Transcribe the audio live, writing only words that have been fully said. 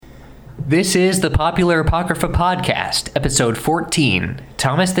This is the Popular Apocrypha Podcast, episode 14,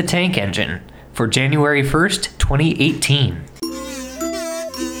 Thomas the Tank Engine, for January 1st, 2018.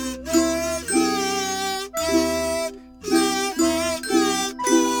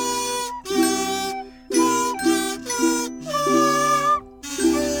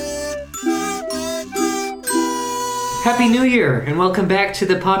 Happy New Year, and welcome back to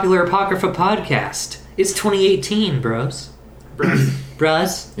the Popular Apocrypha Podcast. It's 2018, bros.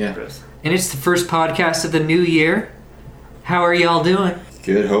 Bros? Yeah. And it's the first podcast of the new year. How are y'all doing?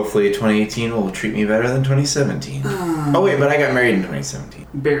 Good. Hopefully 2018 will treat me better than 2017. Oh, wait, but I got married in 2017.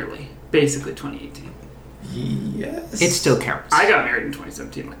 Barely. Basically 2018. Yes. It still counts. I got married in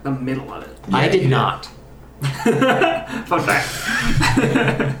 2017, like the middle of it. Yeah, I did you not. Fun fact.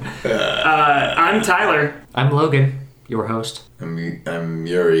 I'm Tyler. I'm Logan, your host. I'm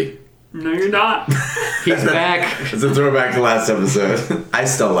Yuri. No, you're not. He's back. It's a throwback to last episode. I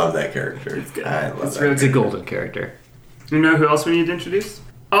still love that character. It's good. I love It's that. really It's a golden character. You know who else we need to introduce?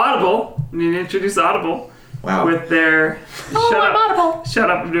 Audible. We need to introduce Audible. Wow. With their... Audible. Shut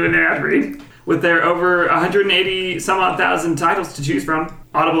up, I'm doing an ad read. With their over 180 some odd thousand titles to choose from,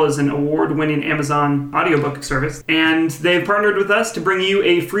 Audible is an award-winning Amazon audiobook service, and they've partnered with us to bring you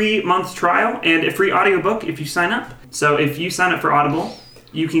a free month trial and a free audiobook if you sign up. So if you sign up for Audible,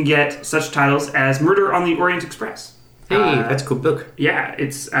 you can get such titles as Murder on the Orient Express. Hey, that's a cool book. Yeah,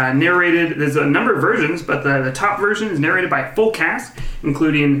 it's narrated. There's a number of versions, but the top version is narrated by a full cast,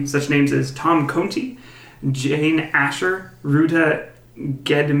 including such names as Tom Conti, Jane Asher, Ruta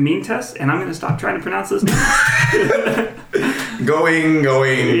Gedmintas, and I'm going to stop trying to pronounce this name. Going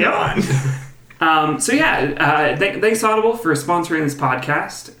on. Thanks Audible for sponsoring this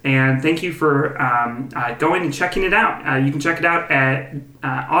podcast, and thank you for going and checking it out. You can check it out at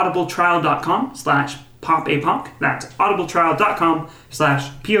audibletrial.com/popapoc. That's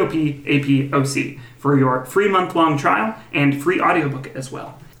audibletrial.com/popapoc for your free month-long trial and free audiobook as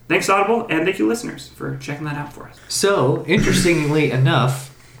well. Thanks Audible, and thank you listeners for checking that out for us. So, interestingly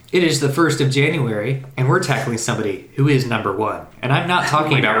enough, it is the 1st of January, and we're tackling somebody who is number one. And I'm not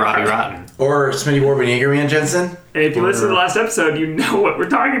talking about Robbie Rotten. Or Smitty Warben Jaegerman Jensen. If you listen to the last episode, you know what we're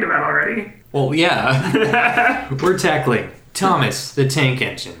talking about already. Well, yeah. We're tackling Thomas the Tank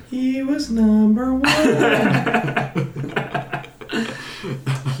Engine. He was number one.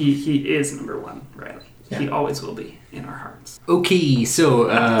 He is number one, Riley. Yeah. He always will be in our hearts. Okay, so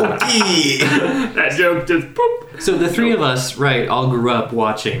That joke just poop. so the three of us, right, all grew up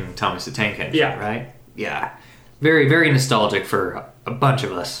watching Thomas the Tank Engine, Yeah. right? Yeah. Very, very nostalgic for a bunch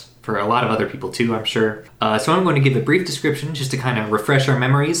of us. For a lot of other people too, I'm sure. So I'm going to give a brief description just to kind of refresh our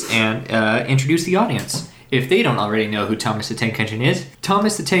memories and introduce the audience. If they don't already know who Thomas the Tank Engine is,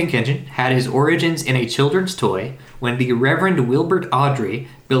 Thomas the Tank Engine had his origins in a children's toy when the Reverend Wilbert Awdry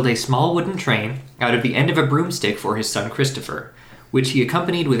built a small wooden train out of the end of a broomstick for his son Christopher, which he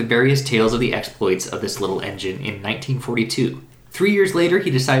accompanied with various tales of the exploits of this little engine in 1942. 3 years later,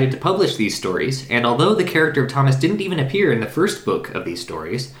 he decided to publish these stories, and although the character of Thomas didn't even appear in the first book of these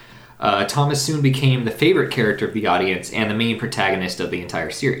stories, Thomas soon became the favorite character of the audience and the main protagonist of the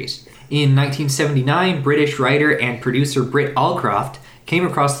entire series. In 1979, British writer and producer Britt Allcroft came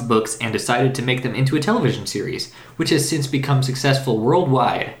across the books and decided to make them into a television series, which has since become successful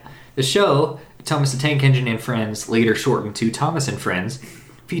worldwide. The show, Thomas the Tank Engine and Friends, later shortened to Thomas and Friends,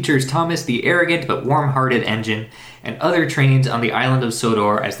 features Thomas the arrogant but warm-hearted engine and other trains on the island of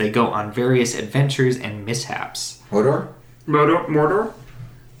Sodor as they go on various adventures and mishaps. Hodor? Mordor?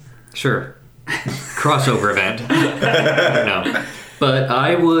 Sure. Crossover event. No. But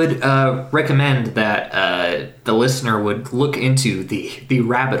I would recommend that the listener would look into the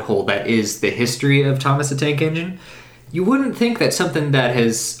rabbit hole that is the history of Thomas the Tank Engine. You wouldn't think that something that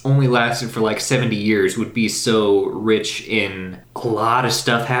has only lasted for like 70 years would be so rich in a lot of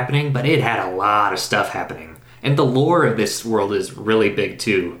stuff happening, but it had a lot of stuff happening. And the lore of this world is really big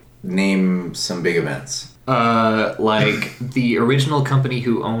too. Name some big events. Like the original company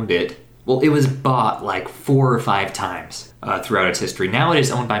who owned it, well, it was bought like 4 or 5 times throughout its history. Now it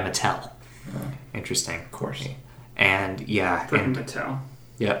is owned by Mattel. Interesting. Of course. And yeah. From And, Mattel.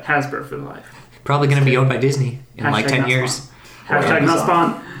 yep. Hasbro for life. Probably going to be owned by Disney in like 10 not years. Spawn. Hashtag not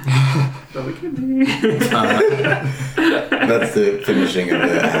spawn. But we could be. That's the finishing of the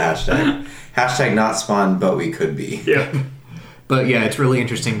hashtag. Hashtag not spawn, but we could be. Yeah. But yeah, it's really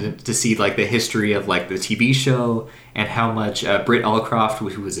interesting to see like the history of like the TV show and how much Britt Allcroft,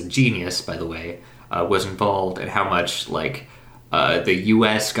 who was a genius, by the way, was involved, and how much like the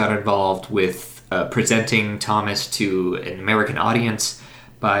U.S. got involved with presenting Thomas to an American audience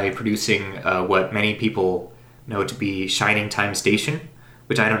by producing what many people know to be Shining Time Station,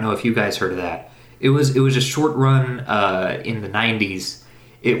 which I don't know if you guys heard of that. It was a short run in the 90s.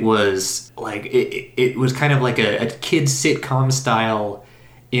 It was like it was kind of like a kids sitcom style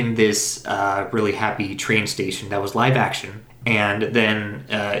in this really happy train station that was live action. And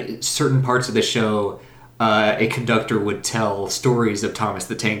then certain parts of the show, a conductor would tell stories of Thomas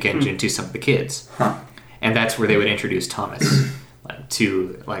the Tank Engine to some of the kids. Huh. And that's where they would introduce Thomas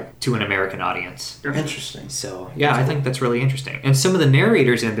to an American audience. Interesting. So yeah, I think that's really interesting. And some of the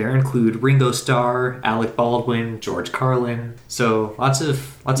narrators in there include Ringo Starr, Alec Baldwin, George Carlin. So lots of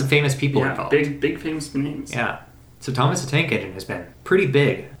famous people involved. Big famous names. Yeah. So Thomas the Tank Engine has been pretty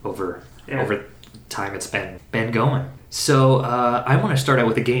big over time it's been going. So I want to start out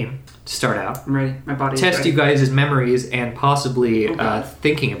with a game to start out. I'm ready. My body. Test is ready. you guys' memories and possibly God.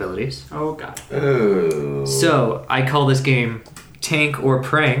 thinking abilities. Oh god. Oh. So I call this game Tank or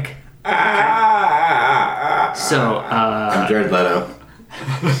Prank. So I'm Jared Leto.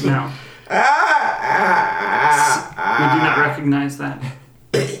 No. We do not recognize that.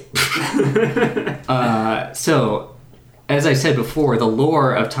 So as I said before, the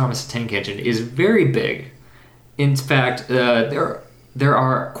lore of Thomas the Tank Engine is very big. In fact, there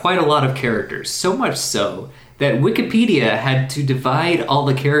are quite a lot of characters, so much so that Wikipedia had to divide all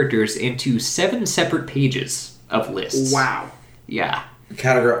the characters into 7 separate pages of lists. Wow. Yeah.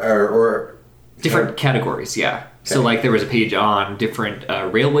 Category or Different categories, yeah. So, Okay. like, there was a page on different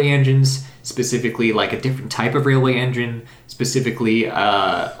railway engines, specifically, like, a different type of railway engine, specifically,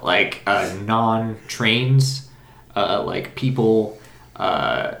 non-trains, like, people,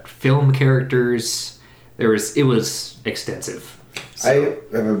 film characters. It was extensive. I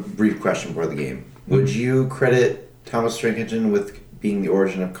have a brief question for the game. Would you credit Thomas the Tank Engine with being the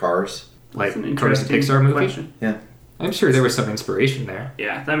origin of Cars? Like, That's an Cars the interesting Pixar movie? question. Yeah. I'm sure there was some inspiration there.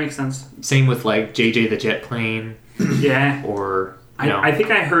 Yeah, that makes sense. Same with, like, JJ the Jet Plane, Yeah. or, you know. I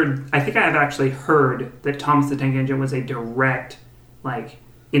think I have actually heard that Thomas the Tank Engine was a direct, like,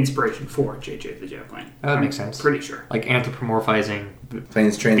 inspiration for JJ the Jet Plane. That I'm makes sense. Pretty sure. like, anthropomorphizing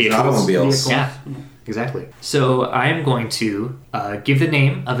Planes, trains, and Vehicles. automobiles. Yeah, exactly. So I am going to give the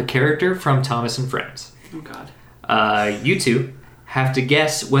name of a character from Thomas and Friends. Oh god. You two have to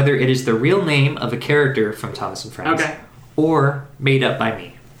guess whether it is the real name of a character from Thomas and Friends, Okay. or made up by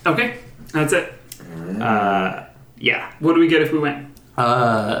me. Okay. That's it. Yeah. What do we get if we win?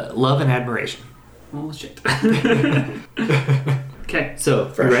 Love and admiration. Oh shit. Okay. So,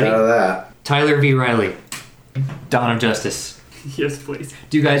 you Fresh ready? out of that. Tyler V. Riley, Dawn of Justice. Yes, please.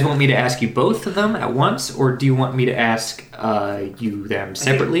 Do you guys want me to ask you both of them at once, or do you want me to ask you them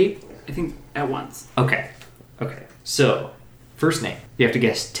separately? I think at once. Okay. So, first name. You have to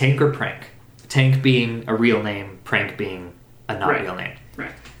guess Tank or Prank. Tank being a real name, Prank being a not Right. real name.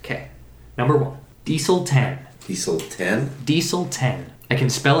 Right. Okay. Number 1. Diesel 10. Diesel 10? Diesel 10. I can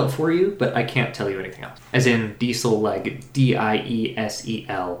spell it for you, but I can't tell you anything else. As in Diesel, like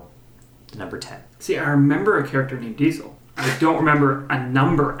Diesel, the number 10. See, I remember a character named Diesel. I don't remember a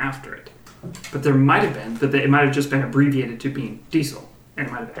number after it. But there might have been, but it might have just been abbreviated to being Diesel. And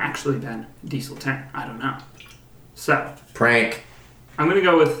it might have actually been Diesel 10. I don't know. So, Prank. I'm going to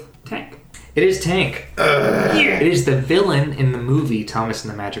go with Tank. It is Tank. It is the villain in the movie Thomas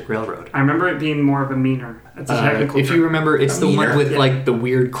and the Magic Railroad. I remember it being more of a meaner. That's a technical If term. you remember, it's the one Meaner. with Yeah. like the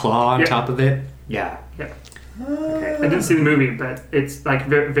weird claw on Yeah. top of it. Yeah. Yeah. Okay. I didn't see the movie, but it's like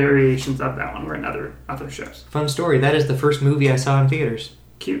variations of that one were in other shows. Fun story. That is the first movie I saw in theaters.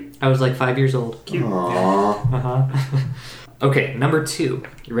 Cute. I was like 5 years old. Cute. Aww. Uh-huh. Okay, number 2.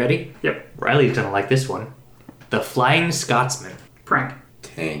 You ready? Yep. Riley's gonna like this one. The Flying Scotsman. Prank.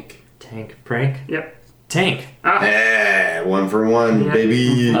 Tank. Tank. Prank. Yep. Tank. Ah. Eh, 1 for 1, Yeah. baby.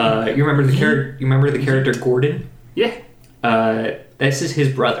 You remember the character? You remember the character Gordon? Yeah. This is his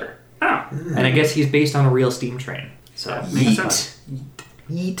brother, Oh. and I guess he's based on a real steam train. So Makes Yeet. sense.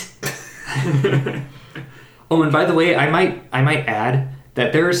 Yeet. Oh, and by the way, I might add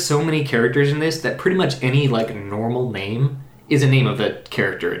that there are so many characters in this that pretty much any like normal name is a name of a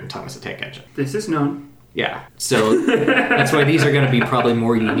character in Thomas the Tank Engine. This is known. Yeah, so that's why these are going to be probably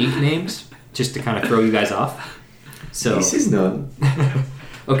more unique names, just to kind of throw you guys off. So This is none.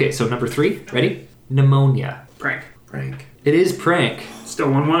 okay, so number 3, ready? Pneumonia. Prank. Prank. It is Prank, Still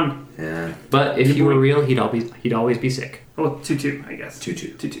 1-1. Yeah. but if he were real, he'd always be sick. Oh, 2-2, I guess.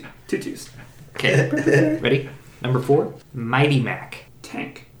 2-2. 2-2. 2-2s. Okay, ready? Number 4, Mighty Mac.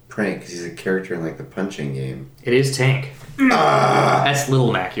 Tank. Prank, 'cause he's a character in like the punching game. It is Tank. That's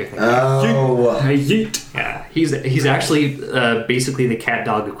Little Mac you're thinking. Oh. Yeet. Yeah, he's actually basically the cat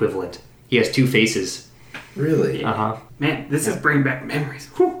dog equivalent. He has 2 faces. Really? Uh huh. Man, this is bringing back memories.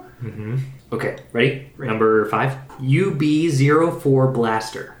 Whew. Okay, ready? Ready. Number 5. UB-04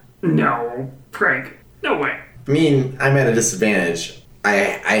 Blaster. No. Prank. No way. I mean, I'm at a disadvantage. I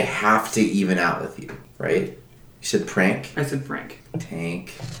have to even out with you, right? You said prank? I said prank.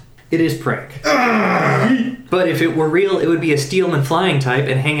 Tank. It is prank. But if it were real, it would be a Steelman flying type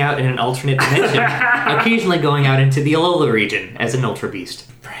and hang out in an alternate dimension, occasionally going out into the Alola region as an Ultra Beast.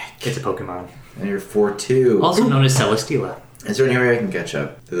 Prank. It's a Pokemon. And you're 4-2. Also known as Celesteela. Is there any way I can catch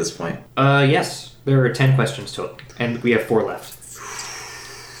up at this point? Yes. There are 10 questions total, and we have 4 left.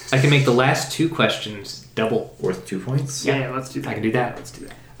 I can make the last 2 questions double. Worth 2 points? Yeah, let's do that. I can do that. Let's do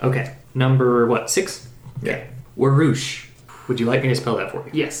that. Okay. Number, 6? Yeah. Waroush. Would you like me to spell that for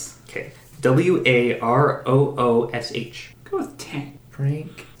you? Yes. Okay. Waroosh. Go with tank.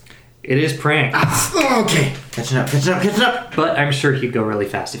 Prank. It is prank, Oh, okay. Catching up. but I'm sure he'd go really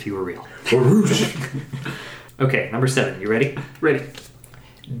fast if you were real. Waroush. Okay, number 7. You ready? Ready.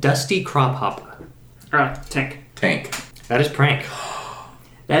 Dusty Crop Hopper. Alright, tank. Tank. That is prank.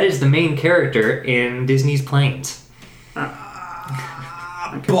 That is the main character in Disney's Planes.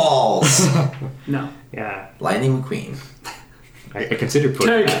 Balls. No. Yeah, Lightning McQueen. I considered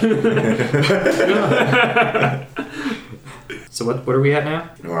putting Tank. that. So what are we at now?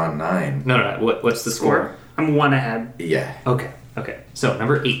 We're on 9. No. What's the score? I'm 1 ahead. Yeah. Okay. So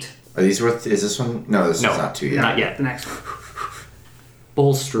number 8. Are these worth... Is this one... No, this No, one's not 2 yet. not yet. The next one.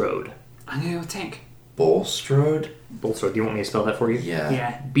 Bulstrode. I'm gonna go with tank. Bulstrode? Bulstrode. Do you want me to spell that for you? Yeah.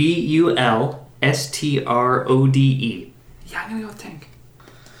 Yeah. Bulstrode. Yeah, I'm gonna go with tank.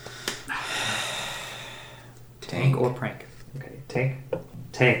 Tank or prank? Okay.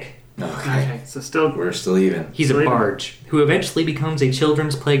 Tank. Okay. Okay, so still... We're still even. He's a Sweet. barge who eventually becomes a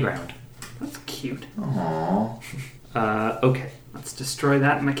children's playground. That's cute. Aww. Okay. Let's destroy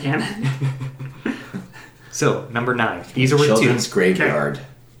that mechanic. So, number 9. These are worth 2. Children's graveyard.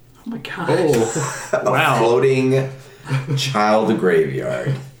 Oh my god. Oh, A wow. floating child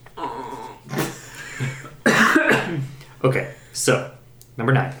graveyard. Okay, so,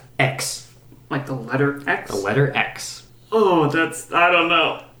 number 9. X. Like the letter X? The letter X. Oh, that's... I don't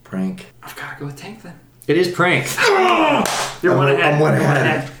know. Prank. I've gotta go with tank then. It is prank. You're one ahead. I'm one You're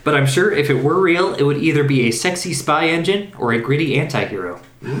ahead. But I'm sure if it were real, it would either be a sexy spy engine or a gritty anti-hero.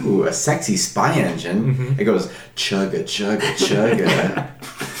 Ooh, a sexy spy engine. Mm-hmm. It goes chugga, chugga, chugga.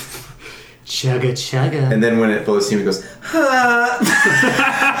 Chugga chugga. And then when it blows steam, it goes, ha!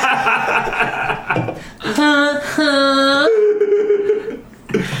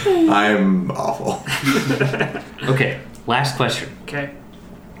 I'm awful. Okay, last question. Okay.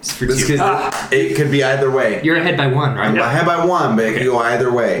 It's for This 2. could, it could be either way. You're ahead by 1, right? I'm ahead by 1, but it could go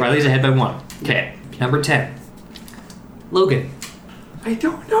either way. Riley's ahead by 1. Okay, number 10. Logan. I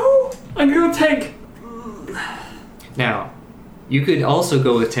don't know. I'm gonna go tank. Now, you could also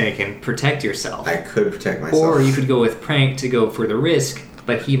go with tank and protect yourself. I could protect myself. Or you could go with prank to go for the risk,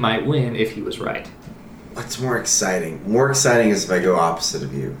 but he might win if he was right. What's more exciting? More exciting is if I go opposite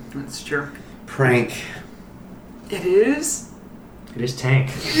of you. That's true. Prank. It is? It is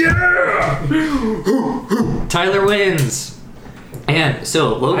tank. Yeah! Tyler wins! And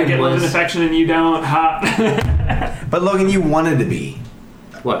so, I Logan get love and was... affection and you don't. Ha. But Logan, you wanted to be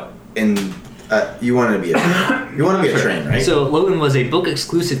What? in. You wanted to be a. You want to be a train, right? So, Logan was a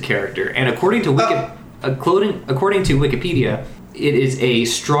book-exclusive character, and according to according to Wikipedia, it is a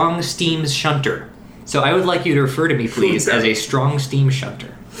strong steam shunter. So I would like you to refer to me, please, as a strong steam shunter.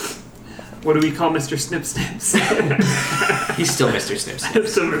 What do we call Mr. Snip Snips? He's still Mr. Snips.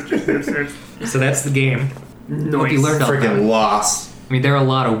 So Mr. Snip Snips. So that's the game. Hope you learned all about Freaking it. lost. I mean, there are a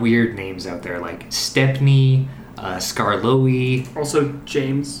lot of weird names out there, like Stepney, Scarloey. Also,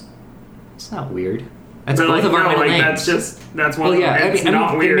 James. It's not weird. That's But, both like, of our no, middle like, names. that's one Well, of yeah, them. It's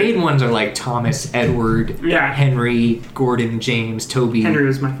not the weird. main ones are like Thomas, Edward, Yeah. Henry, Gordon, James, Toby, Henry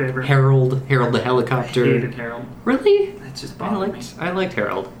was my favorite. Harold the I helicopter. hated Harold. Really? That just I bothered me. liked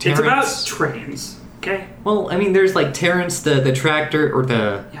Harold. It's about Terrence. trains, okay? Well, I mean, there's like Terrence the tractor or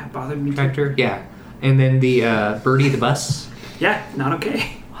the Yeah, it bothered me too. tractor, yeah, and then the Birdie the bus. Yeah, not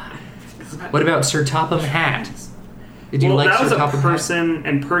okay. It's about- What about Sir Topham Hatt? Did you well, like that was Sir a Topham Hatt? person,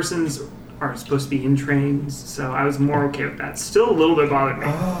 and persons are supposed to be in trains, so I was more okay with that. Still a little bit bothered me.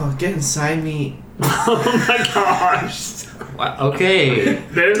 Oh, get inside me. Oh my gosh. Wow, okay.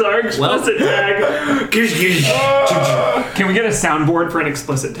 There's our explicit tag. Can we get a soundboard for an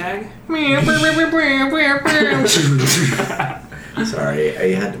explicit tag? Sorry,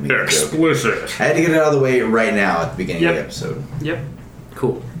 I had to make a joke. Explicit. I had to get it out of the way right now at the beginning of the Yep. episode. Yep.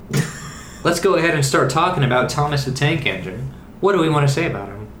 Cool. Let's go ahead and start talking about Thomas the Tank Engine. What do we want to say about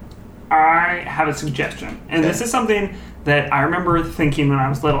him? I have a suggestion, and Okay. this is something that I remember thinking when I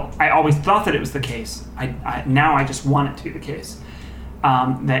was little. I always thought that it was the case. Now I just want it to be the case.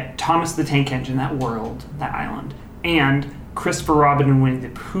 That Thomas the Tank Engine, that world, that island, and Christopher Robin and Winnie the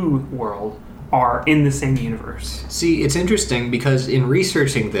Pooh world are in the same universe. See, it's interesting because in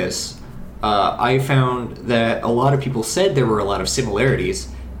researching this, I found that a lot of people said there were a lot of similarities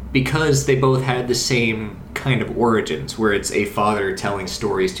because they both had the same kind of origins, where it's a father telling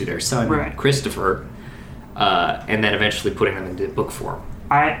stories to their son, Right. Christopher, and then eventually putting them into book form.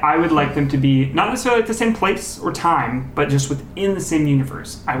 I would like them to be not necessarily at the same place or time, but just within the same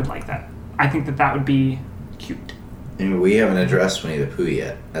universe. I would like that. I think that would be cute. And we haven't addressed Winnie the Pooh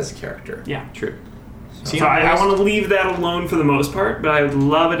yet as a character. Yeah. True. So I want to leave that alone for the most part, but I would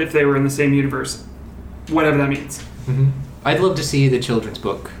love it if they were in the same universe, whatever that means. I'd love to see the children's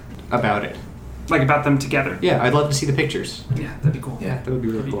book about it. Like about them together. Yeah, I'd love to see the pictures. Yeah, that'd be cool. Yeah. That would be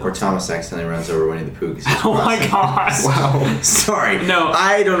really cool. Or Thomas accidentally runs over Winnie the Pooh because he's Oh my crossing. gosh. Wow. Sorry. No.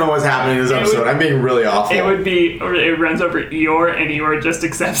 I don't know what's happening in this It episode. would- I'm being really awful. It would be, or it runs over Eeyore, and Eeyore just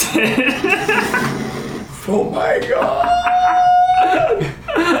accepts it. Oh my god.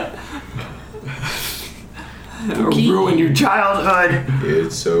 Ruin your childhood.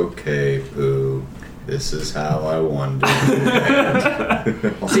 It's okay, Pooh. This is how I wanted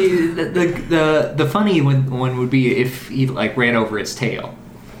it. See, the funny one would be if he like ran over its tail,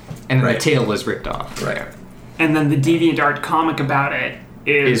 and then Right. the tail was ripped off. Right. And then the DeviantArt comic about it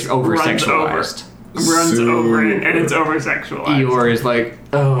Is over sexualized. Runs over it, and it's over sexualized. Eeyore is like,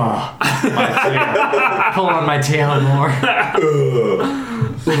 oh, my tail. Pull on my tail more.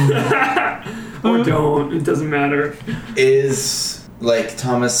 Or don't. It doesn't matter. Is, like,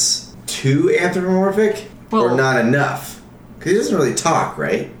 Thomas too anthropomorphic? Or Well- not enough? Because he doesn't really talk,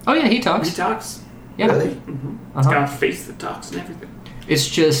 right? Oh yeah, he He talks. talks. Yeah. Really? It's Uh-huh. got a face that talks and everything. It's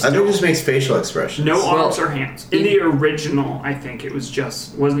just I think he just makes facial expressions. No Well, arms or hands. In the original, I think it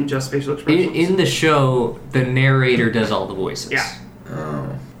wasn't just facial expressions. in the show, the narrator does all the voices. Yeah. Oh.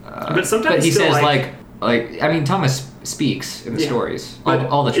 But sometimes But he still, says like I mean Thomas speaks in the Yeah. stories. But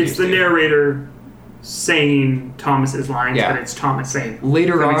All the it's the trains do. narrator saying Thomas's lines, Yeah. but it's Thomas saying.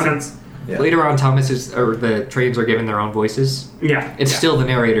 Later Does that make on, sense? Yeah. later on, the trains are given their own voices. Yeah. It's yeah. still the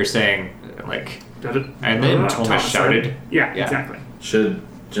narrator saying like, and then Thomas shouted. said. Yeah, Yeah. exactly. Should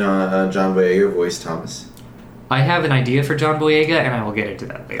John Boyega voice Thomas? I have an idea for John Boyega, and I will get into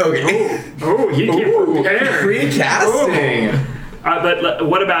that later. Okay. Oh, he came prepared. Recasting. But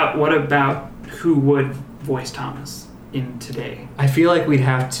what about who would voice Thomas in today? I feel like we'd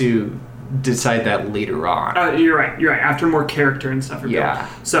have to decide that later on. You're right. After more character and stuff are built. Yeah.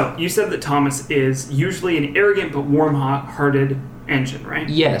 So you said that Thomas is usually an arrogant but warm-hearted engine, right?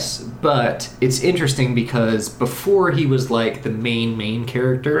 Yes, but it's interesting because before he was like the main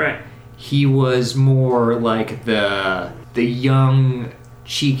character, Right. he was more like the young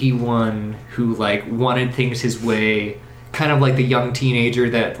cheeky one who like wanted things his way, kind of like the young teenager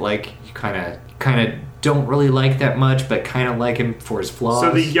that like you kind of don't really like that much, but kind of like him for his flaws.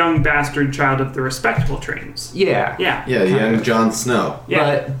 So the young bastard child of the respectable trains. yeah, Yeah. Yeah, the young Jon Snow.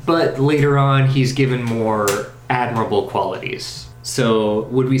 Yeah. But later on, he's given more admirable qualities. So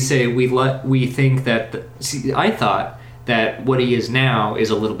would we say we think that? See, I thought that what he is now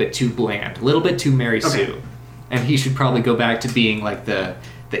is a little bit too bland, a little bit too Mary Okay. Sue, and he should probably go back to being like the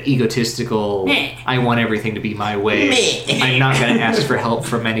egotistical. Meh. I want everything to be my way. I'm not going to ask for help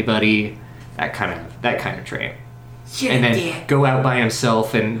from anybody. That kind of train. And then go out by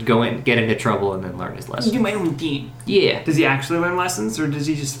himself and go and get into trouble and then learn his lesson. do my own thing. Yeah. Does he actually learn lessons, or does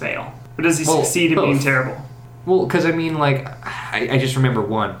he just fail? Or does he Well, succeed in being both. terrible? Well, because I mean, like, I just remember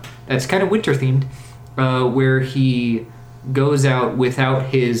one that's kind of winter themed, where he goes out without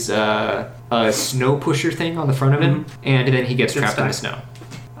his snow pusher thing on the front of him, and then he gets trapped in the snow.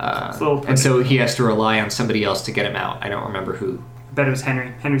 It's a little And so he has to rely on somebody else to get him out. I don't remember who. I bet it was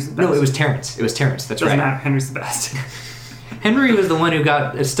Henry. Henry's the best. No, it was Terrence. It was Terrence. That's Doesn't right. matter. Henry's the best. Henry was the one who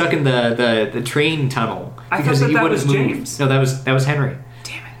got stuck in the train tunnel I thought because that he that wouldn't was move. James. No, that was Henry.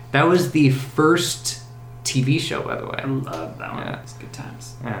 Damn it. That was the first TV show, by the way. I love that one. Yeah. It's good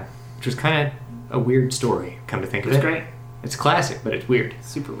times. Yeah, which was kind of a weird story. Come to think It of was it, great. It's classic, but it's weird.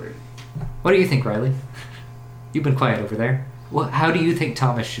 Super weird. What do you think, Riley? You've been quiet over there. Well, how do you think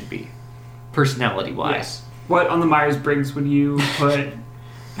Thomas should be, personality-wise? Yes. What on the Myers-Briggs would you put?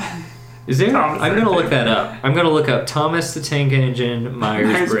 Is there? Thomas I'm gonna the look Tank that up. I'm gonna look up Thomas the Tank Engine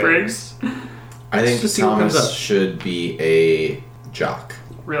Myers-Briggs. I think Just see what comes Thomas up. should be a jock.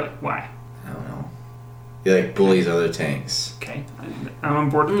 Really? Why? I don't know. He like bullies other tanks. Okay. I'm on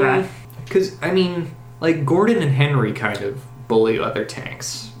board with that. Because I mean, like Gordon and Henry kind of bully other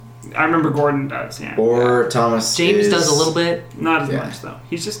tanks. I remember Gordon does, yeah. Or Thomas James does a little bit. Not as Yeah. much, though.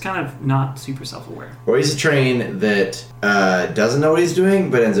 He's just kind of not super self-aware. Or he's a train that doesn't know what he's doing,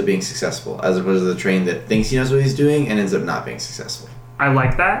 but ends up being successful, as opposed to the train that thinks he knows what he's doing and ends up not being successful. I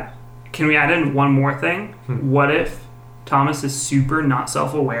like that. Can we add in one more thing? What if Thomas is super not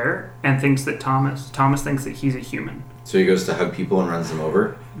self-aware and thinks that Thomas thinks that he's a human? So he goes to hug people and runs them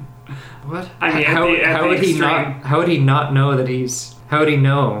over. What? I mean, how, at how the would he extreme. not? How would he not know that he's? How would he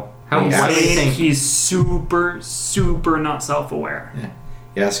know? How? Yeah. Why do you Saying think? he's super not self-aware. Yeah.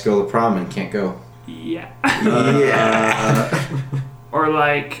 He has to go to prom and can't go. Yeah. Yeah. Or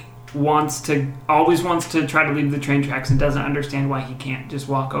like always wants to try to leave the train tracks and doesn't understand why he can't just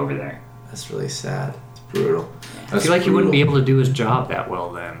walk over there. That's really sad. It's brutal. I feel like he wouldn't be able to do his job that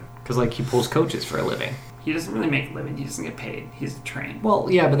well then, because like he pulls coaches for a living. He doesn't really make a living. He doesn't get paid. He's a train. Well,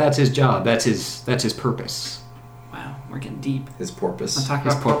 yeah, but that's his job. That's his purpose. Wow, we're getting deep. His porpoise. I'm talking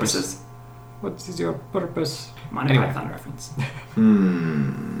His about purpose. porpoises. What is your purpose? Monty Anyway. Python reference.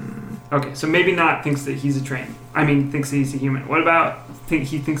 Hmm. Okay, so maybe not thinks that he's a train. I mean, thinks that he's a human. What about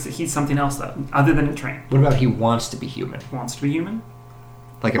he thinks that he's something else though, other than a train? What about he wants to be human, Wants to be human?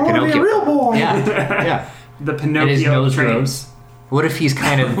 like a I wanna be a Pinocchio? real boy. Yeah, yeah. The And his Pinocchio nose train. grows. What if he's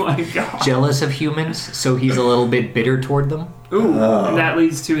kind Oh of my god. jealous of humans, so he's a little bit bitter toward them? Ooh, Oh. and that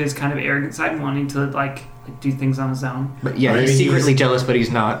leads to his kind of arrogant side, wanting to like do things on his own. But yeah, Maybe he's secretly he's- jealous, but he's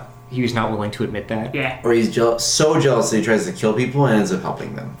not willing to admit that. Yeah. Or he's so jealous that he tries to kill people and ends up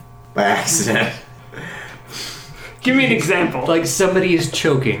helping them by accident. Give me an example. Like somebody is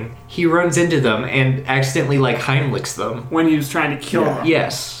choking, he runs into them and accidentally like Heimlichs them. when he was trying to kill Yeah. them.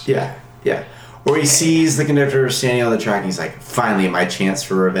 Yes. Yeah, yeah. Or he sees the conductor standing on the track and he's like, finally, my chance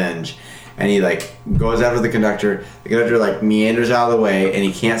for revenge. And he like goes after the conductor. The conductor like meanders out of the way and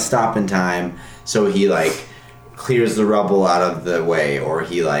he can't stop in time. So he like clears the rubble out of the way. Or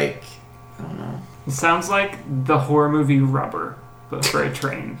he like, I don't know. It sounds like the horror movie Rubber, but for a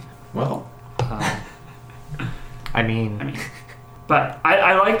train. Well, I mean, But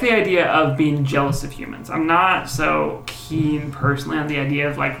I like the idea of being jealous of humans. I'm not so keen personally on the idea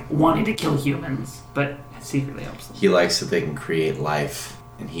of like wanting to kill humans, but it secretly helps them. he likes that they can create life.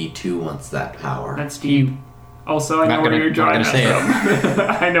 And he too wants that power. That's deep. Also, I Not know where gonna- you're drawing not that gonna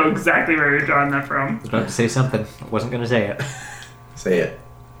from. I know exactly where you're drawing that from. I was about to say something. I wasn't going to say it. Say it.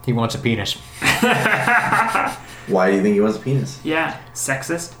 He wants a penis. Why do you think he wants a penis? Yeah,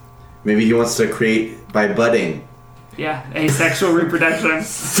 sexist. Maybe he wants to create by budding. Yeah, asexual reproduction.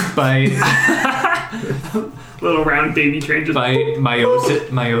 By Little round baby train just.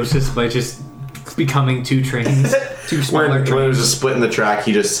 meiosis, by just becoming two trains, two smaller When trains. there's a split in the track,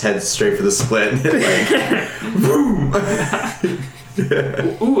 he just heads straight for the split. Like, boom!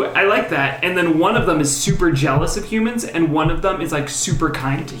 Ooh, I like that. And then one of them is super jealous of humans, and one of them is like super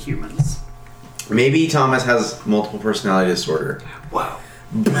kind to humans. Maybe Thomas has multiple personality disorder. Wow.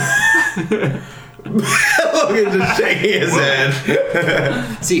 Logan's just shaking his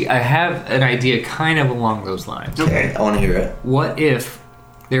head. See, I have an idea kind of along those lines. Okay, I want to hear it. What if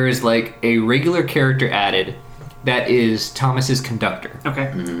there is like a regular character added that is Thomas's conductor,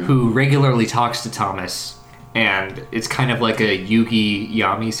 Okay. who regularly talks to Thomas, and it's kind of like a Yugi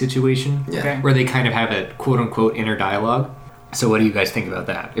Yami situation, Yeah. Okay. where they kind of have a quote unquote inner dialogue. So what do you guys think about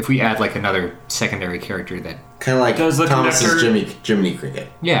that? If we add like another secondary character that, Kind of like Does the Thomas's conductor- Jiminy Cricket.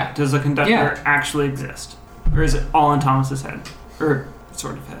 yeah, Does the conductor Yeah. actually exist? Or is it all in Thomas's head? Or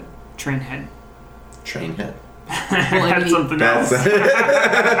sort of head. Train head. Train head. I That's mean, something That's else.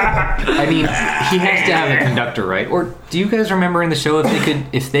 I mean, he has to have a conductor, right? Or do you guys remember in the show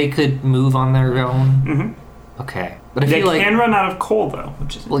if they could move on their own? Mm-hmm. Okay, but I They feel like can run out of coal though,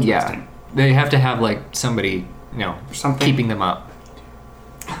 which is well, interesting. yeah, they have to have like somebody, Or something. keeping them up.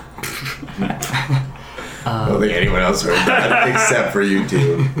 I don't think anyone else heard that except for you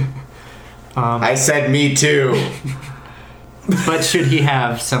two. I said me too. But should he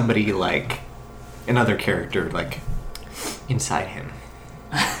have somebody like another character like inside him?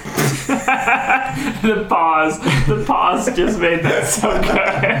 The pause just made that so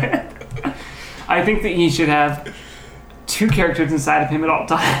good. I think that he should have two characters inside of him at all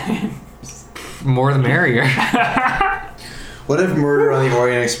times. More the merrier. What if Murder on the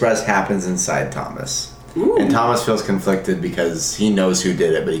Orient Express happens inside Thomas? Ooh. And Thomas feels conflicted because he knows who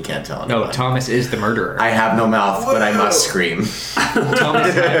did it, but he can't tell anyone. No, Thomas is the murderer. I have no mouth, but I must scream.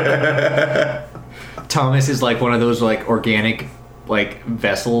 Thomas is like one of those like organic like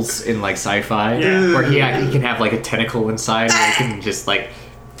vessels in like sci-fi Yeah. where he can have like a tentacle inside where he can just like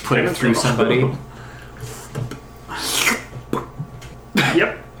put it through somebody.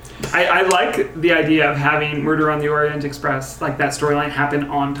 Yep. I like the idea of having Murder on the Orient Express, like that storyline, happen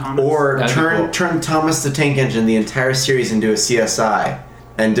on Thomas. Or That'd be cool. turn Thomas the Tank Engine, the entire series, into a CSI,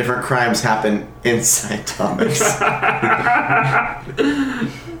 and different crimes happen inside Thomas.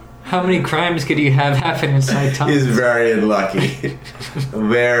 How many crimes could you have happen inside Thomas? He's very unlucky.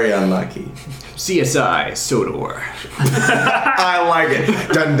 Very unlucky. CSI Sodor. I like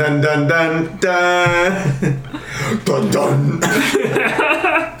it. Dun dun dun dun dun. Dun dun.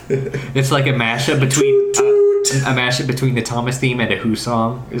 It's like a mashup between the Thomas theme and a Who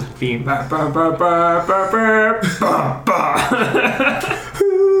song is the theme. Ba, ba, ba, ba, ba, ba, ba, ba.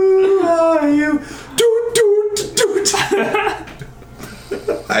 Who are you? Doot doot doot.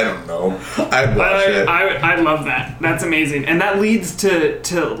 I don't know. I'd watch it. I love that. That's amazing, and that leads to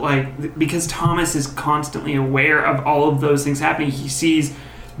like, because Thomas is constantly aware of all of those things happening. He sees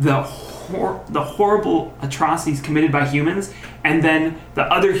the horrible atrocities committed by humans, and then the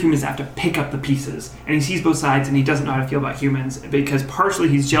other humans have to pick up the pieces. And he sees both sides, and he doesn't know how to feel about humans because partially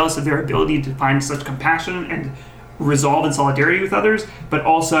he's jealous of their ability to find such compassion and resolve and solidarity with others, but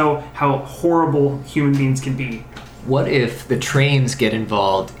also how horrible human beings can be. What if the trains get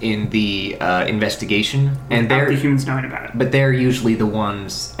involved in the investigation and Without they're the humans knowing about it, but they're usually the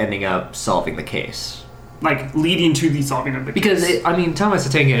ones ending up solving the case? like leading to the solving of the Because case. Thomas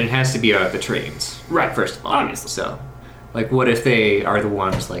the Tank Engine has to be about the trains, Right. First of all, Obviously. So, like, what if they are the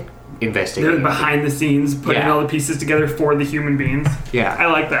ones like They're investigating? behind the scenes, putting Yeah. all the pieces together for the human beings. Yeah. I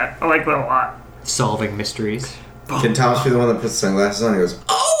like that. I like that a lot. Solving mysteries. Can Thomas be the one that puts sunglasses on and goes,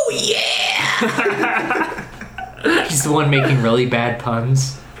 "Oh yeah"? He's the one making really bad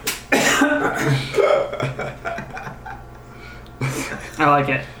puns. I like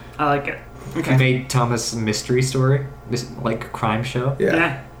it. He Okay. made Thomas a mystery story, this like crime show.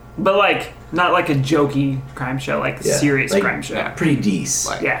 Yeah. But like, not like a jokey crime show, like Yeah, serious like- crime show. yeah. Pretty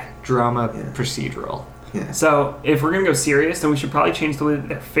decent. Like Yeah. drama Yeah. procedural. Yeah. So if we're gonna go serious, then we should probably change the way that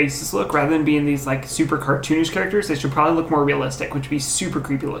their faces look. Rather than being these like super cartoonish characters, they should probably look more realistic, which would be super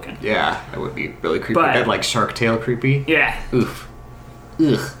creepy looking. Yeah, that would be really creepy. But- And like Shark Tale creepy. Yeah. Oof.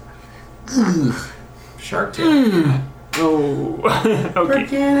 Ugh. Shark Tale. Oh. Okay.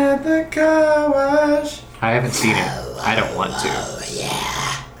 Working at the car wash. I haven't seen it. I don't want to.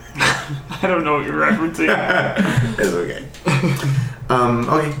 I don't know what you're referencing. It's okay.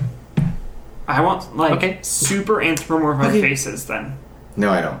 Okay. I want like Okay. super anthropomorphic Okay. faces. Then,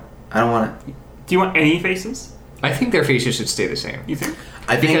 No, I don't. I don't want it. do you want any faces? I think their faces should stay the same. You think?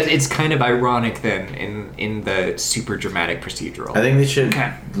 I think Because it's kind of ironic then in the super dramatic procedural. I think they should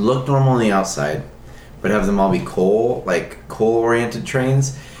Okay. look normal on the outside, but have them all be coal-oriented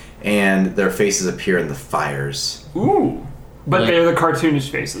trains, and their faces appear in the fires. Ooh. But Like- they're the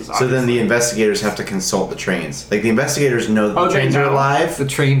cartoonish faces. So then the investigators have to consult the trains. Like the investigators know that Oh, the they trains are know. alive, The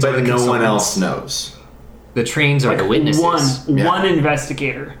trains are but the no one consultants. else knows. The trains are like the witnesses. Yeah. one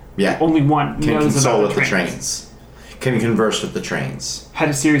investigator. Yeah. Only one Can knows consult about with the trains. Can converse with the trains. Had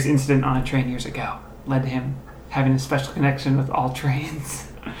a serious incident on a train years ago. Led to him having a special connection with all trains.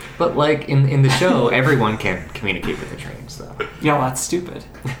 But like in the show, everyone can communicate with the trains though. Yo, that's stupid.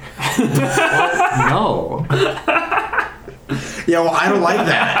 No. Yeah, well, I don't like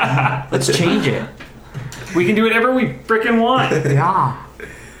that. Let's change it. We can do whatever we freaking want. Yeah.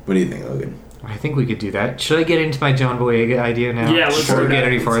 What do you think, Logan? I think we could do that. Should I get into my John Boyega idea now? Yeah, let's Before do we get that.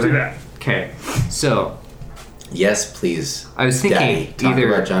 any Let's farther. do that. Okay. So Yes, please. I was thinking Daddy, talk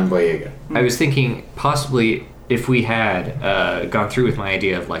either about John Boyega. I was thinking possibly if we had gone through with my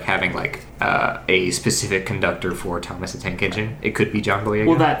idea of like having like a specific conductor for Thomas the Tank Engine, it could be John Boyega.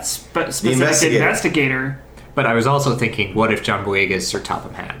 Well, that specific investigator. investigator. But I was also thinking, what if John Boyega is Sir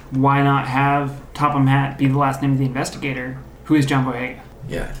Topham Hatt? Why not have Topham Hatt be the last name of the investigator? Who is John Boyega?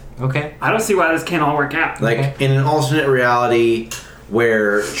 Yeah. Okay. I don't see why this can't all work out. Like Okay. in an alternate reality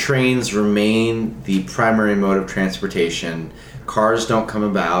where trains remain the primary mode of transportation, cars don't come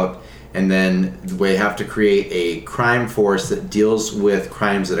about, and then we have to create a crime force that deals with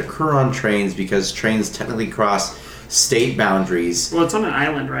crimes that occur on trains because trains technically cross state boundaries. Well, it's on an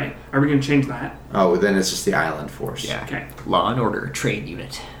island, right? Are we going to change that? Oh, then it's just the island force. Yeah. Okay. Law and Order train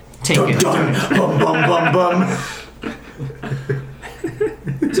unit. Tank Dun, Engine. dun, bum, bum, bum, bum.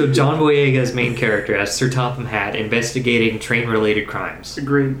 So John Boyega's main character as Sir Topham Hatt investigating train-related crimes.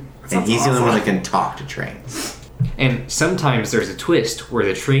 Agreed. And he's the only one that can talk to trains. And sometimes there's a twist where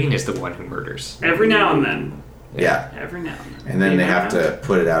the train is the one who murders. Every now and then. Yeah. Every now and then. And then You they never have know. to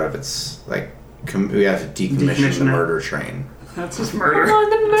put it out of its, like, we have to decommission the Decommission it. murder train. That's just murder. On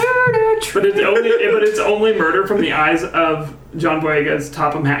the murder train. But it's only murder from the eyes of John Boyega's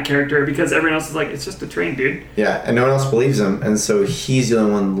Topham Hatt character, because everyone else is like, it's just a train, dude. Yeah, and no one else believes him, and so he's the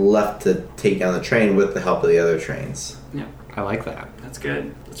only one left to take down the train with the help of the other trains. Yeah, I like that. that's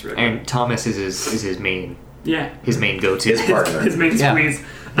good. That's really And Thomas is his main good. Yeah. his main go-to. His partner. His main Yeah. squeeze.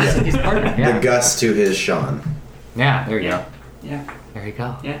 His partner. The Yeah. Gus to his Sean. Yeah. There you Yeah. go. Yeah. There you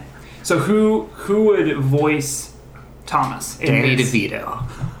go. Yeah. So who would voice Thomas in Danny this? DeVito.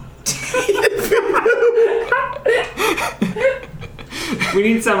 We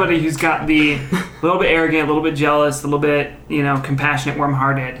need somebody who's got the little bit arrogant, a little bit jealous, a little bit, compassionate,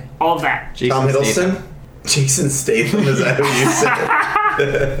 warm-hearted, all of that. Jason Tom Hiddleston? Statham. Jason Statham, is that who you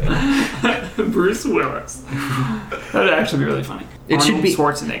said? Bruce Willis. That would actually be really funny. It should Arnold be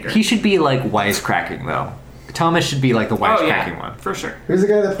Schwarzenegger. He should be like wisecracking though. Thomas should be like the wisecracking yeah, one. for sure. Who's the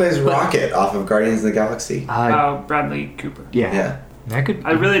guy that plays Rocket off of Guardians of the Galaxy? Bradley Cooper. Yeah. Yeah. That could.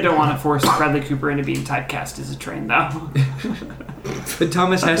 I really don't want to force Bradley Cooper into being typecast as a train, though. But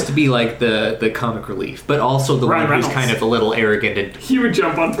Thomas has to be like the comic relief, but also the Ryan one who's Reynolds. kind of a little arrogant and He would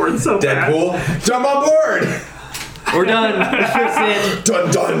jump on board so bad. Deadpool, jump on board! we're done. That's it.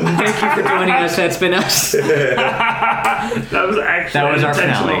 Dun dun! Thank you for joining us. That's been us. That was actually That was our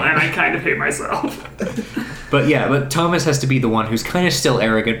intentional, finale. and I kind of hate myself. But Thomas has to be the one who's kind of still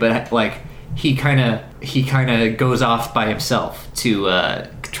arrogant, but like he kind of goes off by himself to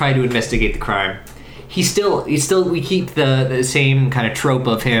try to investigate the crime. We keep the same kind of trope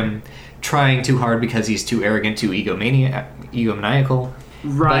of him trying too hard because he's too arrogant, too egomaniacal.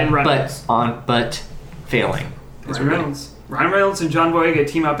 Ryan Reynolds. But failing. Ryan Reynolds and John Boyega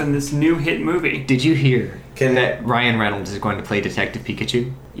team up in this new hit movie. Did you hear Can- that Ryan Reynolds is going to play Detective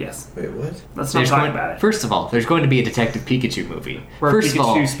Pikachu? Yes. Wait, what? Let's not talk about it. First of all, there's going to be a Detective Pikachu movie. Where First of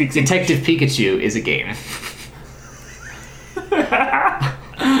all, Pikachu speaks Detective Pikachu is a game.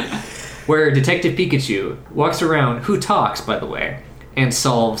 Where Detective Pikachu walks around, who talks, by the way, and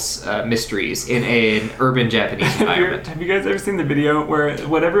solves mysteries in an urban Japanese environment. Have you guys ever seen the video where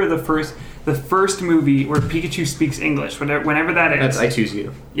whatever the first movie where Pikachu speaks English, whenever that is? That's I Choose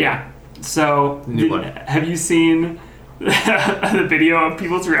You. Yeah. So, New one. Have you seen the video of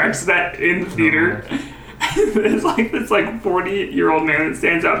people's reactions to that in the theater? It's like this 40-year-old man that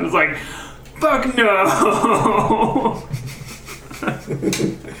stands up and is like, "Fuck no!"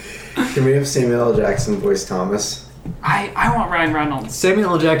 Can we have Samuel L. Jackson voice Thomas? I want Ryan Reynolds.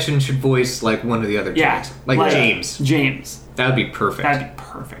 Samuel L. Jackson should voice like one of the other Yeah, kids. Like James. James. That would be perfect. That'd be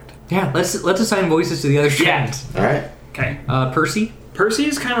perfect. Yeah, let's assign voices to the other Yeah. kids. Alright. Okay. Percy? Percy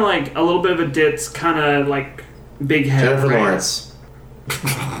is kind of like a little bit of a ditz, kind of like big head. Jennifer right? Lawrence.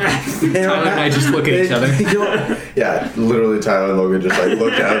 Tyler and I just look at each other. Yeah, literally Tyler and Logan just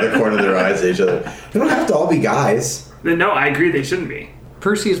look out of the corner of their eyes at each other. They don't have to all be guys. No, I agree. They shouldn't be.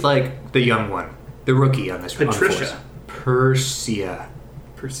 Percy is like the young one, the rookie on this on the Patricia. force. Persia.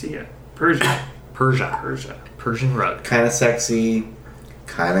 Persia. Persia. Persian rug. Kind of sexy,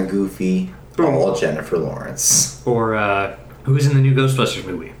 kind of goofy. Boom. All Jennifer Lawrence. Or who's in the new Ghostbusters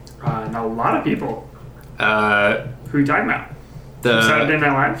movie? And a lot of people. Who are you talking about? Saturday The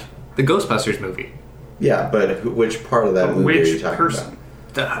Night Live? the Ghostbusters movie. Yeah, but which part of that movie are you Which talking person?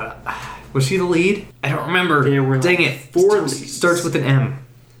 Was she the lead? I don't remember. There were Dang like it. 4 leads. Starts with an M.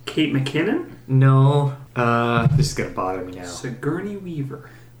 Kate McKinnon? No. This is gonna bother me now. Sigourney Weaver.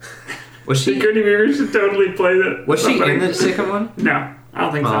 Was she? Sigourney Weaver should totally play that. Was she in the second one? No, I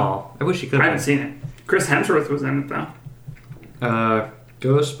don't think so. Oh, I wish she could. I haven't seen it. Chris Hemsworth was in it though.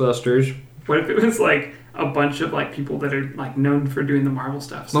 Ghostbusters. What if it was like a bunch of people that are known for doing the Marvel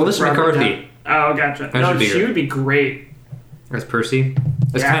stuff? Melissa Robert McCarthy. Oh, gotcha. That No, should be she her. would be great. That's Percy.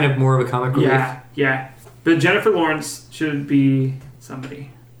 That's Yeah. kind of more of a comic relief. Yeah. But Jennifer Lawrence should be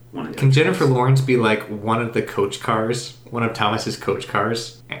somebody. One of the Can other Jennifer girls. Lawrence be like one of the coach cars? One of Thomas's coach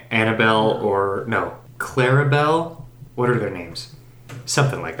cars? Annabelle or no, Clarabelle? What are their names?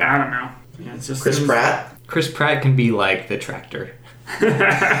 Something like I that. don't know. Yeah, it's just Chris Pratt? Chris Pratt can be like the tractor.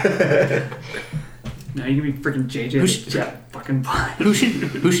 No, you can be freaking JJ. Who should- Yeah, fucking fine. Who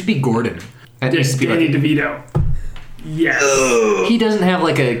should be Gordon? That needs to be Danny like, DeVito. Yes. he doesn't have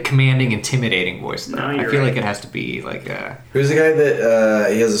like a commanding, intimidating voice though. No, I you're feel right. like it has to be like a. Who's the guy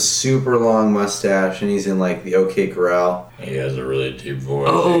that he has a super long mustache and he's in the OK Corral? He has a really deep voice.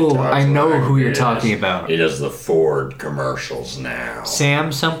 Oh, He talks I know like who you're this. talking about. He does the Ford commercials now.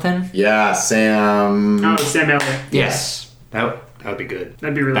 Sam something? Yeah, Sam. Oh, Sam Elliott. Yes. That would be good.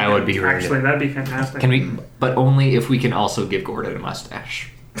 That'd be really That good. would be really Actually, good. that'd be fantastic. Can we? But only if we can also give Gordon a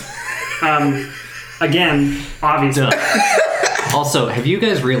mustache. Again, obviously. Duh. Also, have you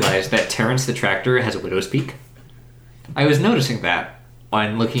guys realized that Terrence the Tractor has a widow's peak? I was noticing that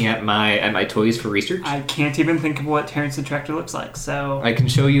when looking at my toys for research. I can't even think of what Terrence the Tractor looks like, so... I can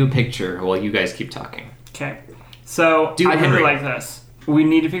show you a picture while you guys keep talking. Okay. So, Do I really Henry. like this. We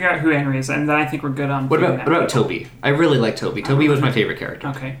need to figure out who Henry is, and then I think we're good on... What figuring about out- Toby? I really like Toby. Toby was my favorite character.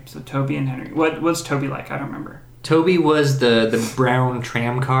 Okay, so Toby and Henry. What's Toby like? I don't remember. Toby was the brown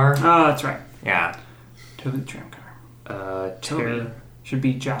tram car. Oh, that's right. Yeah. Toby the tram car. Toby. Toby should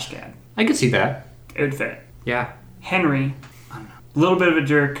be Josh Gad. I could see that. It would fit. Yeah. Henry, I don't know. A little bit of a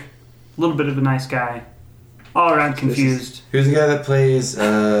jerk, a little bit of a nice guy, all around confused. Who's the guy that plays?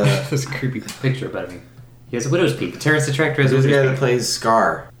 That's a creepy picture about me. He has a widow's peak. Terrence the Tractor has a Who's the widow's guy that peak. plays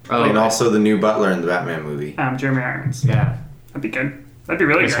Scar? Oh, and right. also the new Butler in the Batman movie. Jeremy Irons. Yeah. That'd be good. That'd be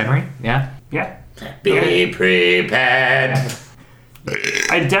really Is good. Henry? Yeah. Yeah. Be prepared.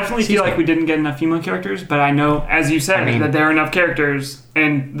 I definitely feel like we didn't get enough female characters, but I know, as you said, I mean- that there are enough characters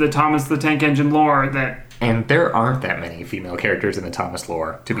in the Thomas the Tank Engine lore that... And there aren't that many female characters in the Thomas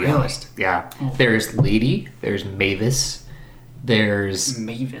lore, to be Really? honest. Yeah. There's Lady, there's Mavis, there's...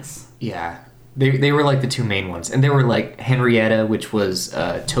 Mavis. Yeah. They were like the two main ones. And there were like Henrietta, which was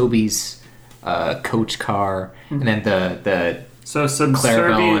Toby's coach car, and then the So Clarabelle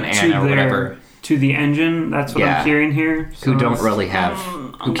subservient and to Anna or whatever. to the engine. That's what Yeah. I'm hearing here. who So don't it's- really have...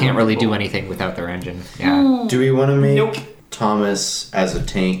 Who can't really do anything without their engine. Yeah. Do we want to make Nope. Thomas as a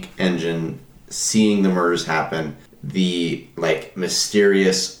tank engine, seeing the murders happen, the like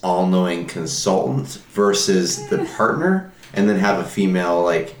mysterious, all-knowing consultant versus the partner, and then have a female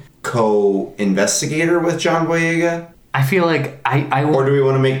like co-investigator with John Boyega? I feel like I Or do we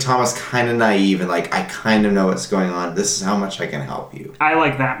want to make Thomas kind of naive and like, I kind of know what's going on. This is how much I can help you. I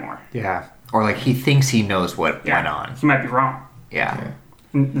like that more. Yeah. Or like he thinks he knows what went on. He might be wrong. Yeah.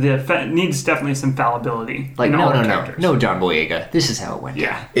 Needs definitely some fallibility. Like, in no, all the no, no. characters. No, John Boyega. This is how it went.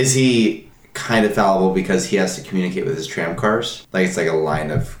 Yeah. Is he kind of fallible because he has to communicate with his tram cars? Like it's like a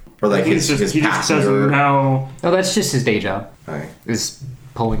line of, or like He's his just, he just passenger. doesn't know. No, that's just his day job. Okay. Is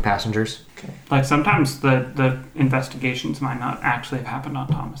pulling passengers. Like sometimes the investigations might not actually have happened on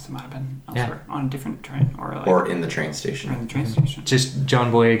Thomas. They might have been elsewhere on a different train or like Or in the train or station. in the train station. Just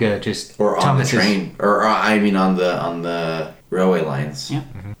John Boyega. Just Or on Thomas the is- train. Or I mean on the railway lines. Yeah.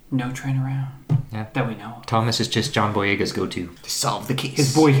 No train around. Yeah. That we know of. Thomas is just John Boyega's go-to to solve the case.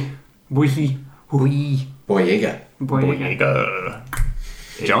 His boy. We. Boyega. Boyega.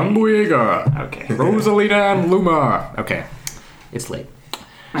 John Boyega. Okay. Rosalina and Luma. Okay. It's late.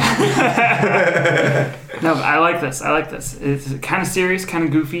 No, I like this. I like this. It's kind of serious, kind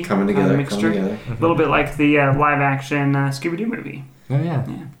of goofy. Coming kind of together. mixture. Coming together. A little bit like the live action Scooby-Doo movie. Oh, yeah.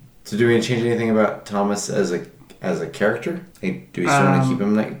 So do we change anything about Thomas as a character? Like, do we still want to keep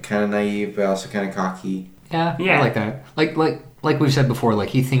him kind of naive but also kind of cocky? Yeah, Yeah. I like that. Like we've said before, like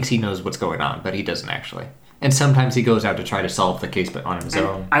he thinks he knows what's going on, but he doesn't actually. And sometimes he goes out to try to solve the case, but on his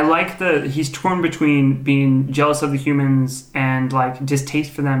own. I like he's torn between being jealous of the humans and like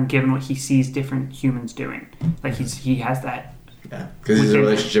distaste for them given what he sees different humans doing. Like he has that Yeah. Because he's in a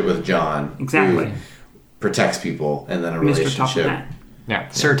relationship with John. Exactly. Who protects people and then a Mr. Topham relationship. Hat. Yeah,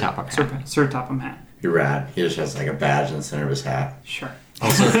 Sir Topham Hat. Sir Topham Hat. You're rad. He just has like a badge in the center of his hat. Sure.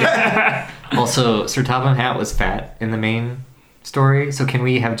 Also, Sir Topham Hat was fat in the main story, so can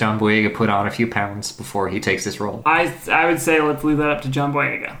we have John Boyega put on a few pounds before he takes this role? I would say let's leave that up to John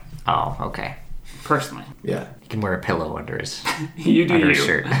Boyega. Oh, okay. Personally. Yeah. He can wear a pillow under his You do under you. his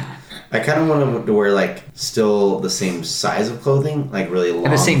shirt. I kind of want him to wear like still the same size of clothing, like really long,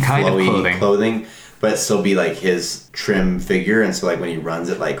 the same kind of flowy clothing. but still be like his trim figure, and so like when he runs,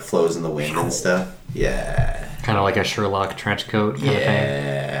 it like flows in the wind and stuff. Yeah. Kind of like a Sherlock trench coat kind of thing.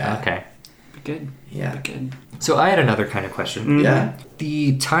 Yeah. Okay. Be good. Yeah. Be good. So I had another kind of question. Yeah.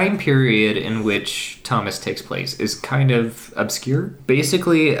 The time period in which Thomas takes place is kind of obscure.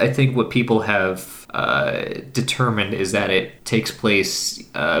 Basically, I think what people have determined is that it takes place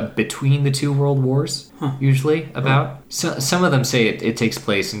between the two world wars, usually, about. So, some of them say it takes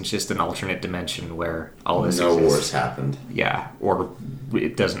place in just an alternate dimension where all this No exists. wars happened. Yeah, or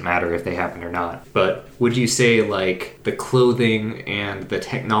it doesn't matter if they happen or not. But would you say, like, the clothing and the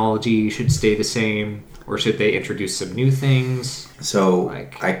technology should stay the same? Or should they introduce some new things? So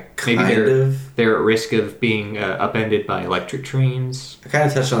Like, I maybe kind of they're at risk of being upended by electric trains.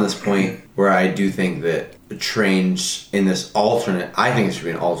 touched on this point where I do think that the trains in this alternate, I think it should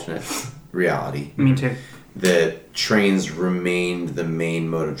be an alternate reality. Me too. That trains remained the main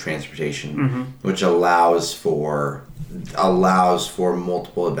mode of transportation, which allows for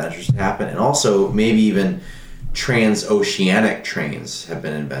multiple adventures to happen, and also maybe even transoceanic trains have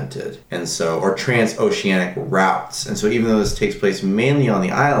been invented, and so, or transoceanic routes. And so even though this takes place mainly on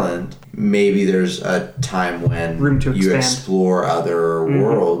the island, maybe there's a time when Room to you expand. explore other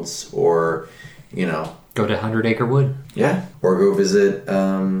worlds, or, Go to 100 Acre Wood. yeah, or go visit,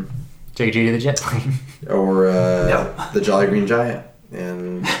 JJ to the jet plane. or Nope. the Jolly Green Giant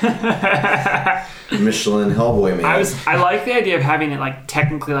and Michelin Hellboy Man. I like the idea of having it like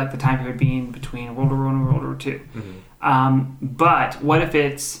technically like the time period being between World War I and World War II. But what if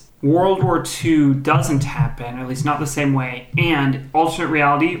it's World War II doesn't happen, or at least not the same way, and alternate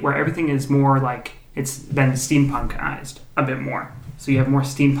reality where everything is more like it's been steampunkized a bit more. So you have more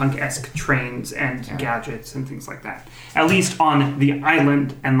steampunk-esque trains and gadgets and things like that. At least on the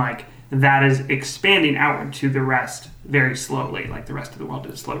island, and like that is expanding outward to the rest very slowly, like the rest of the world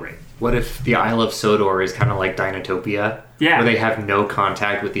at a slow rate. What if the Isle of Sodor is kind of like Dinotopia? Yeah. Where they have no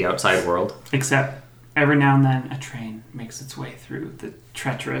contact with the outside world? Except every now and then a train makes its way through the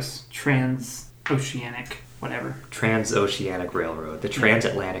treacherous transoceanic whatever. Transoceanic Railroad. The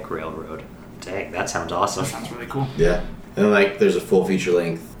Transatlantic Railroad. Dang, that sounds awesome. That sounds really cool. Yeah. And like there's a full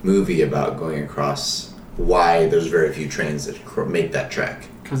feature-length movie about going across why there's very few trains that make that trek.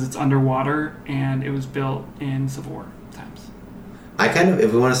 Because it's underwater and it was built in Civil War times. I kind of,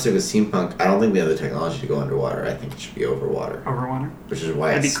 if we want to stick with steampunk, I don't think we have the technology to go underwater. I think it should be over water, Overwater? which is why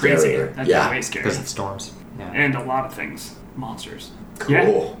That'd be it's crazy. scarier. That'd Yeah, be way scary. Because it storms. Yeah. And a lot of things. Monsters. cool.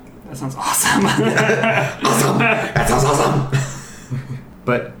 Yeah. That sounds awesome. Awesome. That sounds awesome.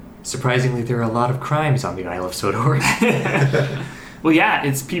 But surprisingly, there are a lot of crimes on the Isle of Sodor. Well, yeah,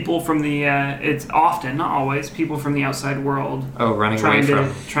 it's people from the, it's often, not always, people from the outside world Oh, running away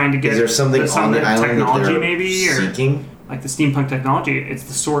trying to get Is there something some on of the island that technology they're maybe, or seeking? like the steampunk technology. It's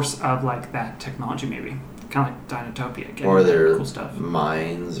the source of like that technology maybe, kind of like Dinotopia. Getting Or their cool stuff.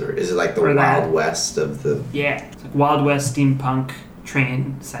 mines? Or is it like the Or that. Wild West of the... Yeah, it's like Wild West steampunk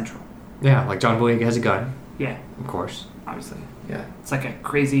train central. Yeah, like John Boyega has a gun, Yeah, of course. obviously. Yeah. It's like a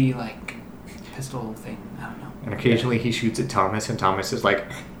crazy like pistol thing. I don't know. And occasionally he shoots at Thomas, and Thomas is like,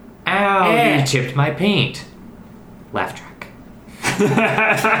 ow, Yeah. you chipped my paint. Laugh track.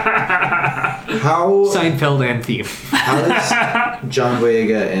 How Seinfeld and theme. how does John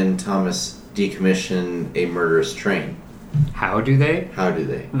Boyega and Thomas decommission a murderous train? How do they? How do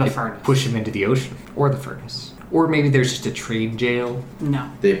they? The They furnace. push him into the ocean. Or the furnace. Or maybe there's just a train jail. No.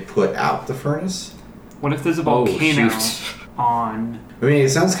 They put out the furnace? What if there's a Oh, volcano shoot. on? I mean, it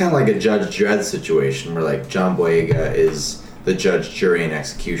sounds kind of like a Judge Dredd situation where, like, John Boyega is the judge, jury, and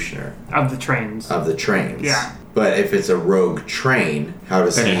executioner Of the trains. of the trains. Yeah. But if it's a rogue train, how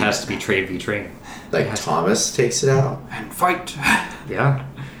does Then he... it has to be train v train. like, it has to- Thomas takes it out? And fight. Yeah.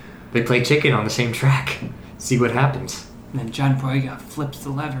 They play chicken on the same track. See what happens. And then John Boyega flips the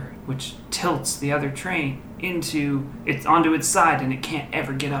lever, which tilts the other train onto its side, and it can't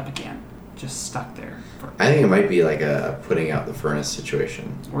ever get up again. Just stuck there. I think it might be like a putting out the furnace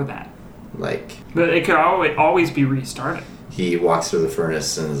situation. Or that. Like, But it could always be restarted. he walks through the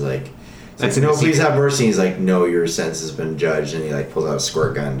furnace and is like... That's no, in the please sequel. have mercy. He's like, no, your sentence has been judged. And he, like, pulls out a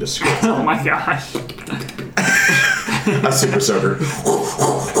squirt gun and just squirts Oh my gosh. a super soaker.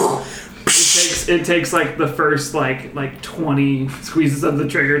 It takes like the first like 20 squeezes of the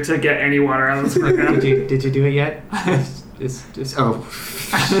trigger to get any water out of the squirt gun. Did you do it yet? Oh.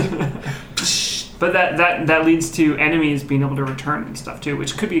 But that leads to enemies being able to return and stuff too,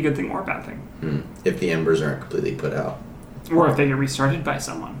 which could be a good thing or a bad thing. If the embers aren't completely put out. Or if they get restarted by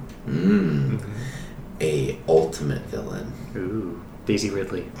someone. A ultimate villain. Ooh. Daisy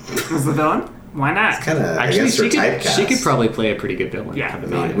Ridley. As the villain? Why not? Kind of, I Actually, guess, her she could typecast. probably play a pretty good villain. Yeah. come to I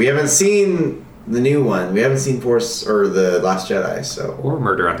think mean, of we it. haven't seen the new one. We haven't seen Force or the Last Jedi, so... Or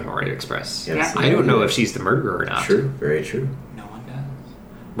Murder on the Orient Express. Haven't Yeah. seen I don't it know either. if she's the murderer or not. True, very true. No one does.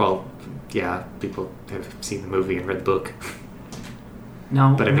 Well, yeah, people have seen the movie and read the book.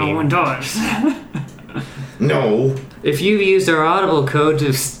 No, But I no mean- one does. No. If you've used our Audible code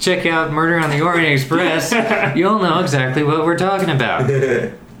to check out Murder on the Orient Express, you'll know exactly what we're talking about.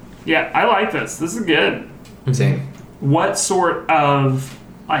 Yeah, I like this. This is good. Same. What sort of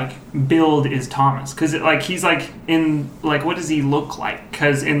like build is Thomas? Because he's like in like what does he look like?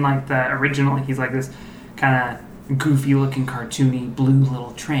 Because in like the original, he's like this kind of goofy looking, cartoony blue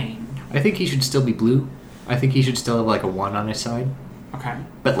little train. I think he should still be blue. I think he should still have like a 1 on his side, Okay.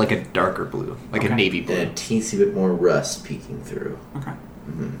 but like a darker blue, like Okay. a navy blue. And a teensy bit more rust peeking through. Okay.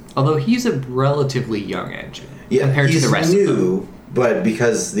 Although he's a relatively young engine Yeah, compared to he's the rest of them. new, but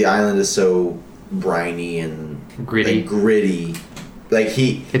because the island is so briny and Gritty. like, gritty, like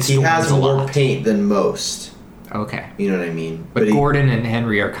he It has storms a more lot. paint than most. Okay. You know what I mean? But he- Gordon and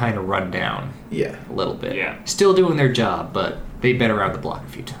Henry are kind of run down Yeah. a little bit. Yeah. Still doing their job, but they've been around the block a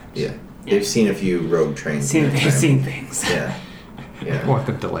few times. Yeah. They've seen a few rogue trains. in their They've time. seen things. Yeah. I Yeah. want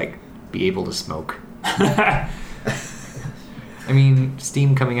them to, like, be able to smoke. I mean,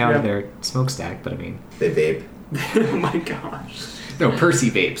 steam coming out of Yeah. their smokestack, but I mean... They vape. Oh my gosh. No, Percy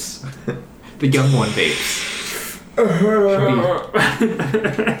vapes. The young one vapes.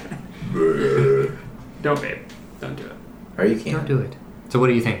 Don't vape. Don't do it. Or you can't. Don't do it. So what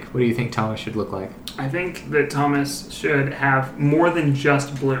do you think? What do you think Thomas should look like? I think that Thomas should have more than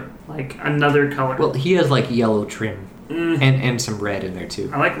just blue, like another color. Well, he has, like, yellow trim. And some red in there, too.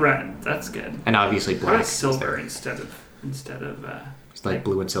 I like red. That's good. And obviously How black. about is silver there. instead of It's like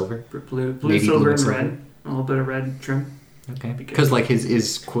blue and silver? blue, Maybe silver, blue and and red. A little bit of red trim. Okay. Be good. Because, like,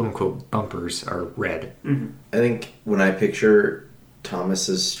 his quote-unquote bumpers are red. I think when I picture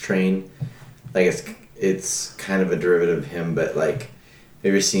Thomas's train, like it's kind of a derivative of him, but like, have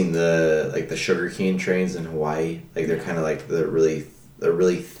you ever seen the sugarcane trains in Hawaii? Like they're kind of like they're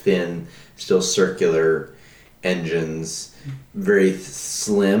really thin, still circular engines, very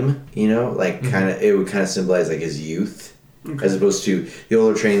slim. You know, like kind of it would kind of symbolize like his youth, as opposed to the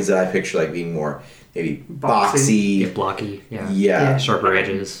older trains that I picture like being more maybe boxy, Yeah, blocky. Yeah. yeah, Sharper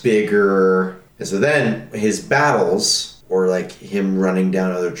edges. bigger. And so then his battles, or like him running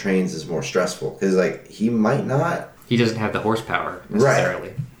down other trains, is more stressful because like he might not. He doesn't have the horsepower Right.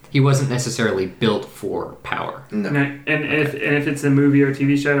 necessarily. He wasn't necessarily built for power. No. And if it's a movie or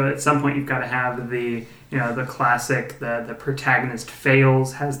TV show, at some point you've got to have the classic the protagonist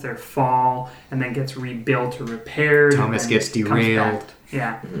fails, has their fall, and then gets rebuilt or repaired. Thomas and then gets comes derailed. back.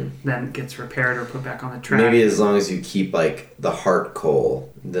 Yeah, then gets repaired or put back on the track. Maybe as long as you keep like the heart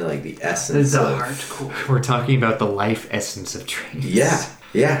coal, then like the essence the of heart cool. We're talking about the life essence of trains.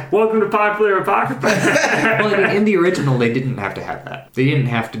 Yeah. Welcome to Popular Apocrypha. Well, I mean, in the original, they didn't have to have that. They didn't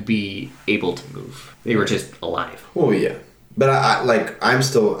have to be able to move. They were just alive. Well, yeah. But I'm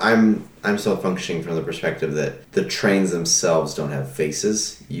still functioning from the perspective that the trains themselves don't have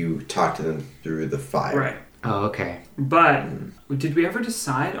faces. You talk to them through the fire. Right. Oh, okay. But did we ever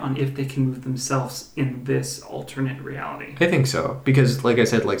decide on if they can move themselves in this alternate reality? I think so. Because, like I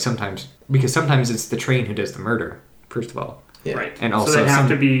said, sometimes it's the train who does the murder, first of all. Yeah. Right. And also so they have some-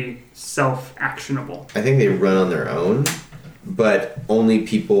 to be self-actionable. I think they run on their own, but only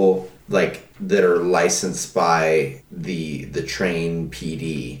people like that are licensed by the train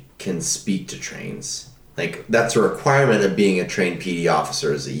PD can speak to trains. Like that's a requirement of being a trained PD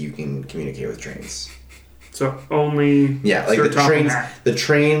officer is that you can communicate with trains. So only Yeah, like Sir the Tom trains. Hack. The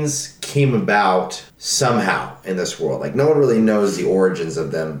trains came about somehow in this world. Like no one really knows the origins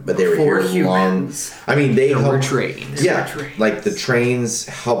of them, but they were Before here long. humans. I mean, they There were helped. trains. Yeah, Trains. like the trains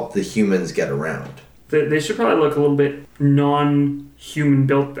helped the humans get around. They should probably look a little bit non-human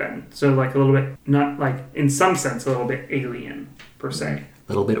built then. So like a little bit, not like in some sense, a little bit alien per se.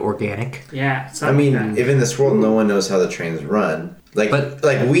 A little bit organic. Yeah. I something mean, like that. if in this world no one knows how the trains run, But-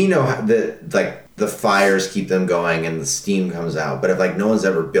 like we know how that the fires keep them going and the steam comes out. But if like no one's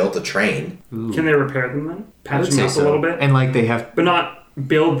ever built a train, Can they repair them then? I Patch would them say up so. a little bit? And, they have... But not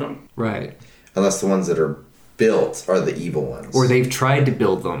build them. Right. unless the ones that are built are the evil ones, Or they've tried to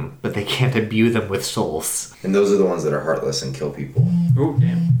build them, but they can't imbue them with souls. and those are the ones that are heartless and kill people. Oh,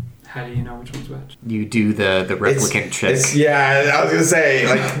 damn. How do you know which one's which? You do the replicant check. Yeah, I was gonna say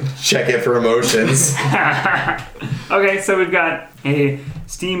like check it for emotions. Okay, so we've got a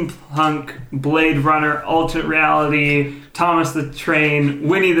steampunk Blade Runner alternate reality, Thomas the Train,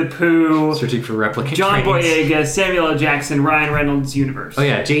 Winnie the Pooh, Searching for replicant John trains. Boyega, Samuel L. Jackson, Ryan Reynolds universe. Oh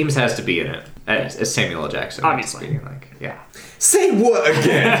yeah, James has to be in it as Samuel L. Jackson. Obviously. Being yeah. Say what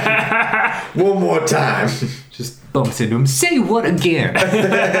again? One more time. Just bumps into him. Say what again?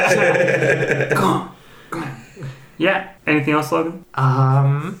 Go on. Yeah. Anything else, Logan?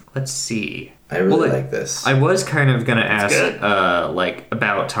 Let's see. I really Well, like this. I was kind of gonna ask, good.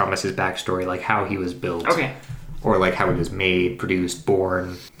 about Thomas's backstory, like how he was built, Okay. or like how he was made, produced,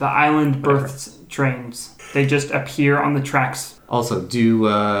 born. The island births trains. They just appear on the tracks. Also, do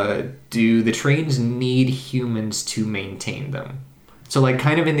the trains need humans to maintain them? So, like,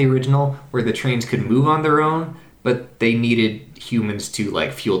 kind of in the original, where the trains could move on their own, but they needed humans to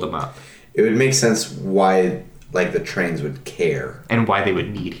fuel them up, It would make sense why like the trains would care. and why they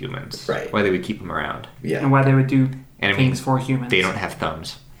would need humans, Right. Why they would keep them around. Yeah. And why they would do And I things mean, for humans. They don't have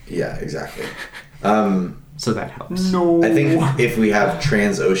thumbs, Yeah, exactly. so that helps. No. I think if we have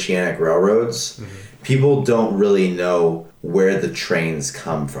transoceanic railroads, people don't really know where the trains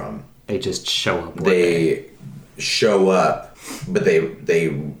come from. They just show up. One day. They show up, but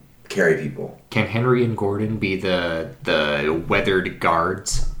they carry people. Can Henry and Gordon be the weathered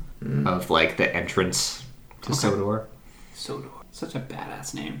guards of like the entrance to Sodor? Sodor. Such a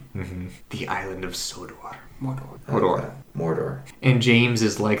badass name. Mm-hmm. The island of Sodor. Mordor. And James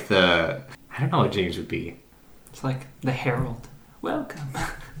is like I don't know what James would be. It's like the Herald. Welcome.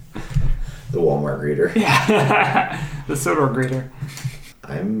 The Walmart greeter. Yeah. The Sodor greeter.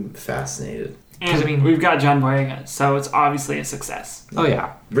 I'm fascinated. And I mean- we've got John Boyega, so it's obviously a success. Oh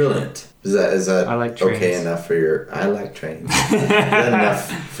yeah. Brilliant. Is that I like trains. okay enough for your... I like trains. Is that enough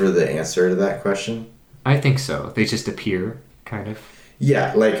for the answer to that question? I think so. They just appear, kind of.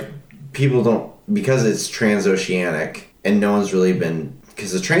 Yeah, like, people don't... Because it's transoceanic, and no one's really been...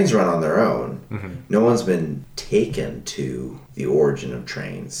 Because the trains run on their own. Mm-hmm. No one's been taken to the origin of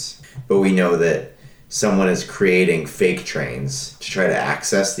trains. But we know that someone is creating fake trains to try to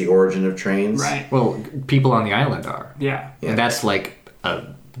access the origin of trains. Right. Well, people on the island are. Yeah. Yeah. And that's like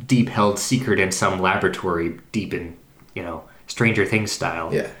a deep held secret in some laboratory deep in, Stranger Things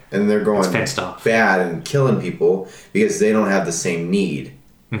style. Yeah, and they're going It's fenced off. bad and killing people because they don't have the same need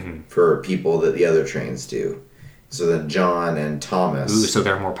for people that the other trains do. So then John and Thomas Ooh, so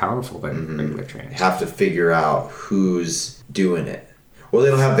they're more powerful than regular trains. have to figure out who's doing it. Well, they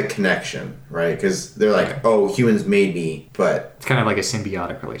don't have the connection, right? Because they're like, oh, humans made me, but It's kind of like a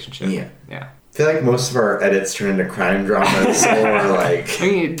symbiotic relationship. Yeah. Yeah. I feel like most of our edits turn into crime dramas or like... I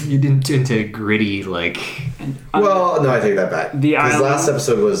mean, you didn't into gritty, like... And Well, no, I take that back. The Because island- last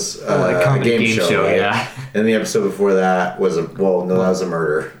episode was like a comedy game show, right? yeah. And the episode before that was that was a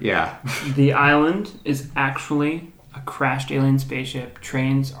murder. Yeah. the island is actually a crashed alien spaceship.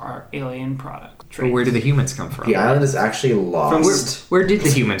 Trains are alien products. But Trains. where do the humans come from? The island is actually lost. Where did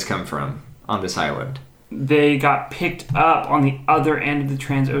the humans come from on this island? They got picked up on the other end of the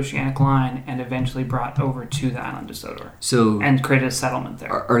transoceanic line and eventually brought over to the island of Sodor So and created a settlement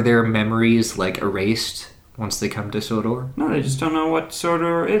there. are their memories, like, erased once they come to Sodor? No, they just don't know what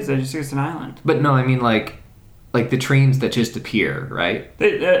Sodor is. They just think it's an island. But no, I mean, like the trains that just appear, right?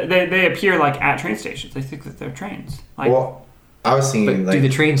 They appear like at train stations. They think that they're trains. Like, Well, I was But thinking do the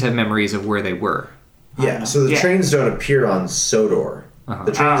trains have memories of where they were? yeah. So the Yeah. trains don't appear on Sodor. Uh-huh.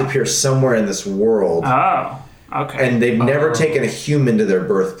 The trains appear somewhere in this world, oh, okay. and they've never taken a human to their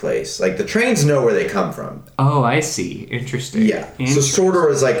birthplace. Like the trains know where they come from. Oh, I see. Interesting. Yeah. So Sodor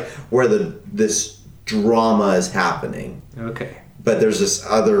is like where this drama is happening. Okay. But there's this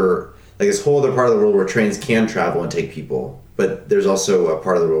other, like this whole other part of the world where trains can travel and take people. But there's also a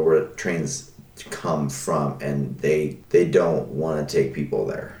part of the world where trains come from, and they don't want to take people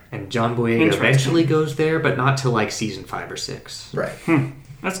there. And John Boyega Interesting. eventually goes there, but not till like season 5 or 6. Right.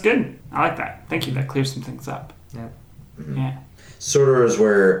 That's good. I like that. Thank you. That clears some things up. Yeah. Yeah. Sodor is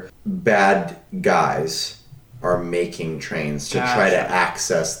where bad guys are making trains to try to Gotcha.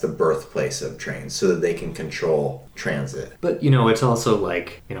 access the birthplace of trains so that they can control transit. But, it's also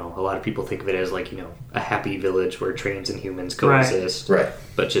like, a lot of people think of it as like, a happy village where trains and humans coexist. Right.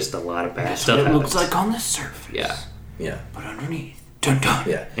 But just a lot of bad That's stuff what it happens. looks like on the surface. Yeah. Yeah. But underneath. Dun dun.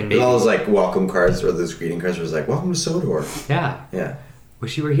 Yeah. And There's all maybe- those like welcome cards or those greeting cards where it's like, welcome to Sodor. Yeah. Yeah.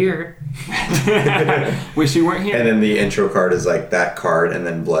 Wish you were here. Wish you weren't here. And then the intro card is like that card and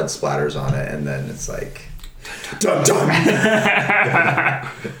then blood splatters on it and then it's like dun dun.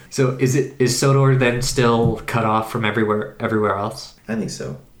 So is Sodor then still cut off from everywhere else? I think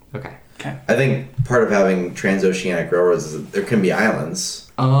so. Okay. Okay. I think part of having transoceanic railroads is that there can be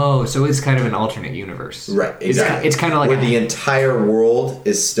islands. Oh, so it's kind of an alternate universe. Right, exactly. It's kind of like where the entire world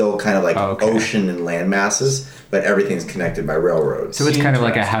is still kind of like Okay. ocean and land masses, but everything's connected by railroads. so it's kind of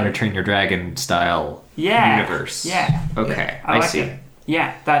like a How to Train Your Dragon style universe. Yeah. Okay, I like see. it.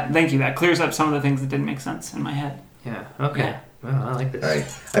 Yeah. Thank you. That clears up some of the things that didn't make sense in my head. Yeah. Okay. Yeah. Well, I like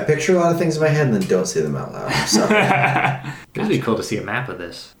this. I picture a lot of things in my head and then don't say them out loud. So, This would be cool to see a map of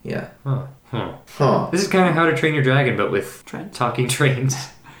this. yeah. Huh. Huh. This is kind of How to Train Your Dragon, but with Trains? talking trains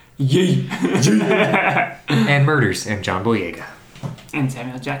Yay. and murders and John Boyega. And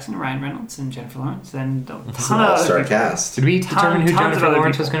Samuel Jackson, Ryan Reynolds, and Jennifer Lawrence, and a It's ton an of other all-star people. cast. Did we determine who Tons of Jennifer other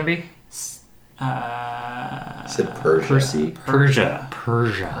Lawrence people. was going to be? Is it Persia? Percy? Persia.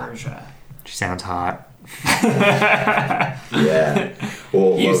 Persia. She sounds hot. Yeah.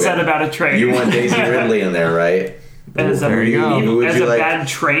 Well, You Logan, said about a train. you want Daisy Ridley in there, right? As a, There you go. Who would as you a like? bad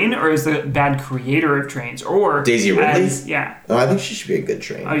train, or as the bad creator of trains, or Daisy Ridley? Yeah. Oh, I think she should be a good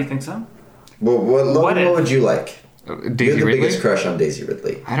train. Oh, you think so? Well, what if? would you like? You're Daisy the Ridley? biggest crush on Daisy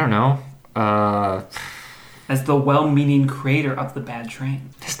Ridley. I don't know. As the well-meaning creator of the bad train.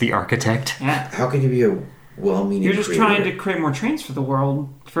 Just the architect. Yeah. How can you be a well-meaning. You're just creator. trying to create more trains for the world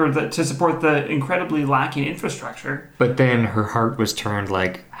to support the incredibly lacking infrastructure. But then her heart was turned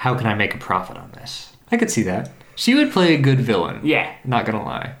like, how can I make a profit on this? I could see that. She would play a good villain. Yeah. Not gonna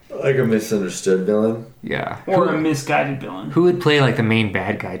lie. Like a misunderstood villain. Yeah. Or a misguided villain. Who would play like the main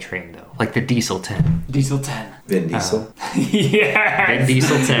bad guy train though? Like the Diesel 10. Diesel 10. Vin Diesel. Yes. Vin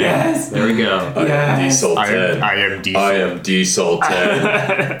Diesel 10. Yes. There we go. Yes. I am Diesel. I am Diesel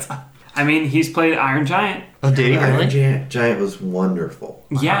 10. I mean, he's played Iron Giant. Oh, did he Iron really? Giant was wonderful.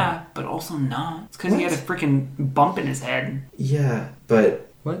 Yeah, but also not. It's because he had a freaking bump in his head. Yeah,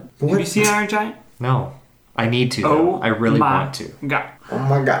 but What? Have you seen Iron Giant? No. I need to. Though. I really want to. God. Oh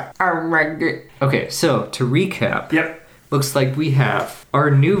my god. Okay, so to recap. Yep. Looks like we have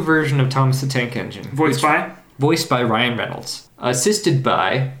our new version of Thomas the Tank Engine. Voiced by? Voiced by Ryan Reynolds. Assisted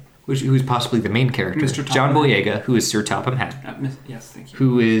by, who's possibly the main character, Mr. Topham John Hatt. Boyega, who is Sir Topham Hatt, Yes, thank you.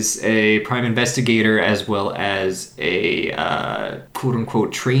 who is a prime investigator as well as a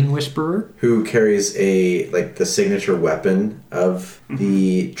quote-unquote train whisperer. Who carries the signature weapon of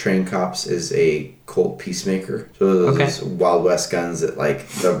the train cops is a Colt Peacemaker. So those Wild West guns that like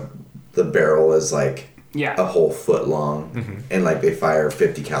the barrel is like Yeah. a whole foot long, and like they fire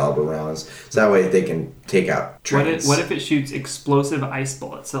 50 caliber rounds, so that way they can take out trains. What if it shoots explosive ice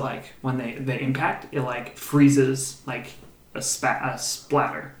bullets? So like when they impact, it like freezes like a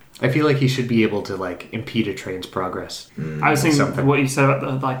splatter. I feel like he should be able to like impede a train's progress. I was thinking Something. what you said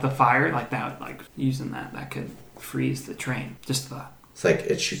about the fire, like that, like using that could freeze the train. Just thought. It's like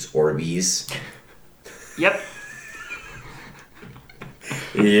it shoots Orbeez. Yep.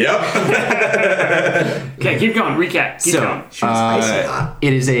 Yep. Okay, keep going. Recap. Keep going. Shoots icy hot.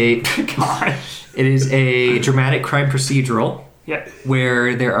 It is a Gosh. it is a dramatic crime procedural Yep.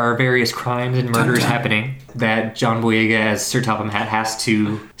 where there are various crimes and murders happening that John Boyega as Sir Topham Hatt has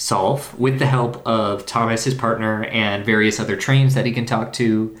to solve with the help of Thomas, his partner, and various other trains that he can talk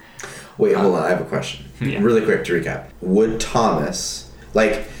to. Wait, hold on. I have a question. Yeah. Really quick to recap. Would Thomas,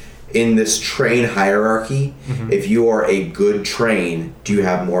 like, in this train hierarchy, if you are a good train, do you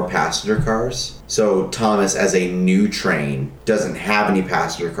have more passenger cars? So Thomas, as a new train, doesn't have any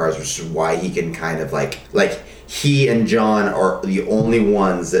passenger cars, which is why he can kind of like he and John are the only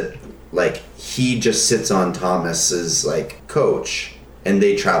ones that like he just sits on Thomas's like coach and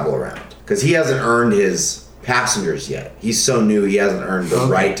they travel around because he hasn't earned his passengers yet. He's so new, he hasn't earned the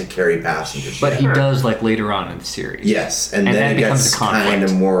right to carry passengers But yet. he does like later on in the series. Yes, and And then that it becomes gets a conflict. kind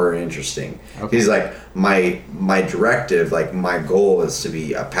of more interesting. Okay. He's like, my directive, like my goal is to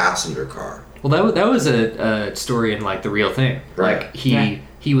be a passenger car. Well, that was a story in like the real thing. Right. Like Yeah.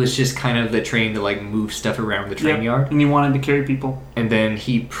 he was just kind of the train to like move stuff around the train Yep. yard, And he wanted to carry people. and then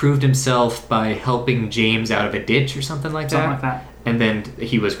he proved himself by helping James out of a ditch or something like Something that. like that. And then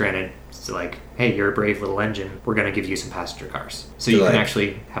he was granted like, hey, you're a brave little engine. We're gonna give you some passenger cars, so you like, can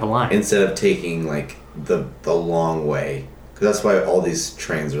actually have a line. Instead of taking like the long way, because that's why all these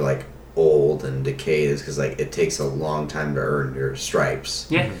trains are like old and decayed, is because like it takes a long time to earn your stripes.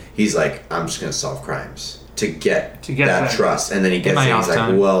 Yeah. He's like, I'm just gonna solve crimes to get To get that that. trust, and then he gets my it. He's off like,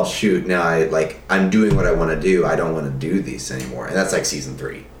 time. well, shoot, now I'm doing what I want to do. I don't want to do these anymore, and that's like season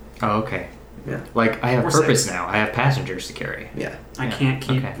 3. Oh, okay. Yeah, Like I have Or purpose 6. now. I have passengers to carry. yeah, I Yeah, can't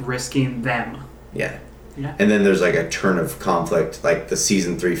keep okay. risking them. yeah. Yeah. And then there's like a turn of conflict. Like the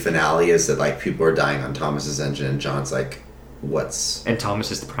season 3 finale is that like people are dying on Thomas's engine, and John's like, "What's?" And Thomas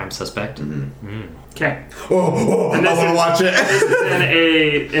is the prime suspect. Okay. Oh, And I this want to is- watch it. This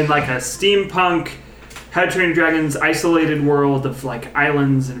is in like a steampunk How to Train Your Dragon's isolated world of like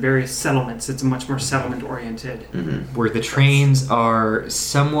islands and various settlements. It's much more settlement oriented. Where the trains are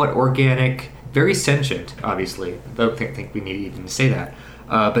somewhat organic, very sentient, obviously. I don't think we need to even say that.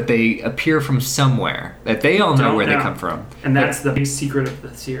 But they appear from somewhere that they all know Don't where they know. come from. And that's the big secret of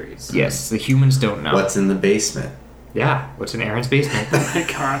the series. Yes, the humans don't know. What's in the basement? Yeah, what's in Aaron's basement? Oh my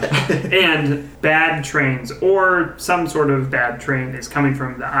god. And bad trains, or some sort of bad train, is coming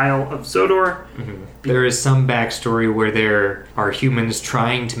from the Isle of Sodor. There is some backstory where there are humans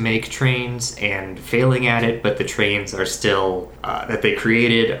trying to make trains and failing at it, but the trains are still, that they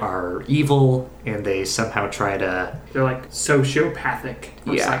created, are evil, and they somehow try to... They're like sociopathic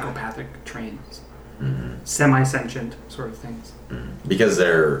or Yeah. psychopathic trains. Semi-sentient sort of things. Because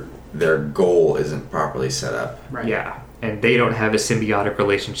their goal isn't properly set up. Right. Yeah, and they don't have a symbiotic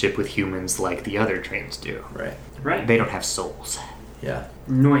relationship with humans like the other trains do. Right. Right. They don't have souls. Yeah.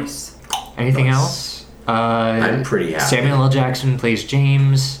 Noise. Anything Nice. else? I'm pretty happy. Samuel L. Jackson plays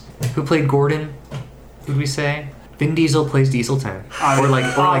James. Who played Gordon? Who did we say? Vin Diesel plays Diesel 10. Or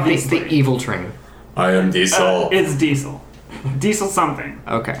like the Obviously. evil train. I am Diesel. It's Diesel. Diesel something.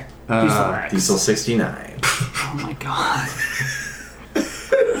 Okay. Diesel X. Diesel 69. Oh my god.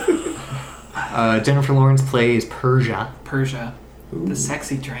 Jennifer Lawrence plays Persia. Persia. The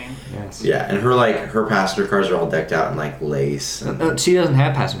sexy train. Yes. Yeah, and her passenger cars are all decked out in like lace. And, She doesn't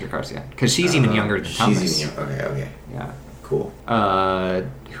have passenger cars yet because she's even younger than Thomas. She's even younger. Okay. Yeah. Cool. Who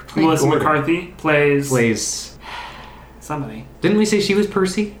played Melissa Gordon? McCarthy plays Somebody. somebody. Didn't we say she was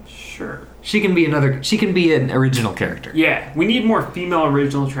Percy? Sure. She can be an original character. Yeah, we need more female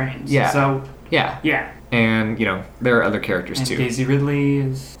original trains. Yeah. So, Yeah. yeah. And, there are other characters And too. Daisy Ridley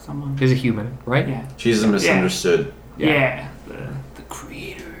is someone. Is a human, right? Yeah. She's a misunderstood. Yeah. The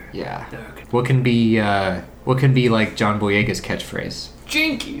creator. Yeah. The- What can be like John Boyega's catchphrase?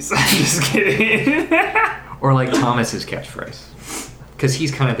 Jinkies. I'm just kidding. Or like Thomas's catchphrase. Because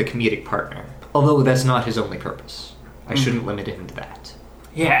he's kind of the comedic partner. Although that's not his only purpose. I shouldn't limit him to that.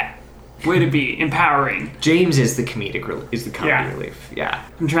 Yeah. Way to be empowering. James is the comedy Yeah. relief. Yeah.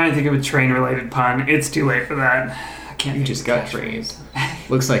 I'm trying to think of a train-related pun. It's too late for that. I can't. You think just of got the trained.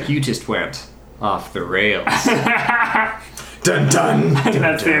 Looks like you just went off the rails. Dun dun.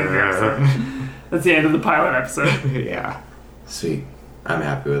 That's the end of the episode. That's the end of the pilot episode. Yeah. Sweet. I'm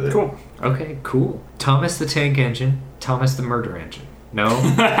happy with it. Cool. Okay, cool. Thomas the Tank Engine. Thomas the Murder Engine. No?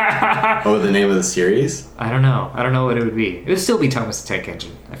 Oh, the name of the series? I don't know. I don't know what it would be. It would still be Thomas the Tank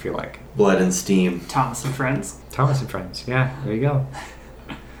Engine, I feel like. Blood and Steam. Thomas and Friends. Thomas and Friends. Yeah, there you go.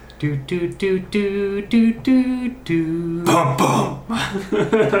 Do do do do do do do. Bum bum.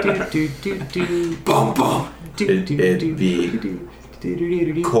 Do do do do. Bum bum. It'd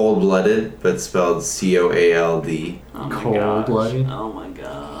be cold-blooded, but spelled C-O-A-L-D. Oh my Cold-blooded? gosh. Oh my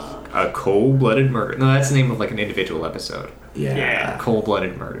god. A cold-blooded murder. No, that's the name of like an individual episode. Yeah.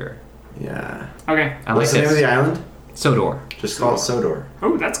 Cold-blooded murder. Yeah. Okay. I What's the like name of this. the island? Sodor. Just call it Sodor.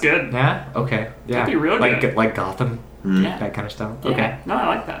 Oh, that's good. Yeah. Okay. Yeah. That'd be real like good. like Gotham. Yeah. That kind of stuff. Yeah. Okay. No, I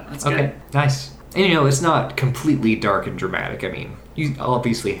like that. That's Okay. good. Nice. And it's not completely dark and dramatic. I mean, you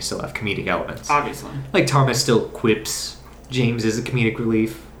obviously still have comedic elements. Obviously. Like Thomas still quips. James is a comedic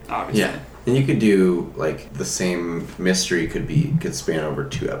relief. Obviously. Yeah. And you could do, like, the same mystery could span over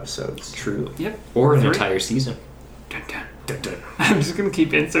 2 episodes. True. Yep. Or an 3. entire season. Dun, dun, dun, dun. I'm just gonna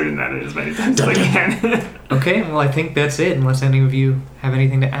keep inserting that in as many times as I can. Okay. Well, I think that's it. Unless any of you have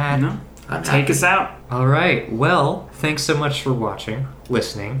anything to add. No. I'm Take happy. us out. All right. Well, thanks so much for watching,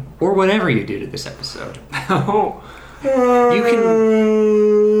 listening, or whatever you do to this episode. Oh. You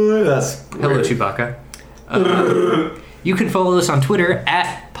can. That's Hello, weird. Chewbacca. You can follow us on Twitter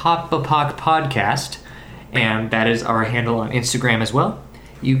at PopApoc Podcast, and that is our handle on Instagram as well.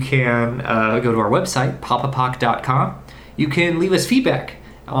 You can go to our website, popapoc.com. You can leave us feedback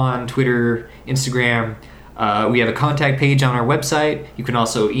on Twitter, Instagram. We have a contact page on our website. You can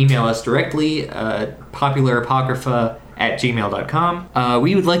also email us directly, popularapocrypha@gmail.com.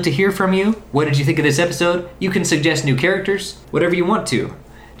 We would like to hear from you. What did you think of this episode? You can suggest new characters, whatever you want to.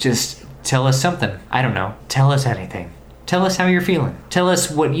 Just tell us something. I don't know. Tell us anything. Tell us how you're feeling. Tell us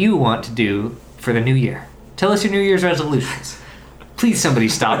what you want to do for the new year. Tell us your New Year's resolutions. Please, somebody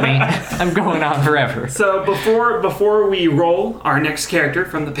stop me. I'm going on forever. So before we roll our next character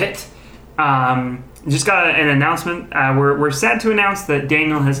from the pit, just got an announcement. We're sad to announce that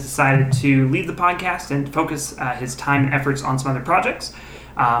Daniel has decided to leave the podcast and focus his time and efforts on some other projects.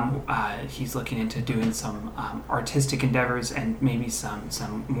 He's looking into doing some artistic endeavors and maybe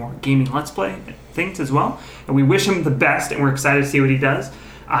some more gaming Let's Play things as well. And we wish him the best, and we're excited to see what he does.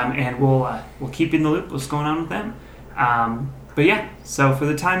 And we'll keep you in the loop what's going on with them. But yeah, so for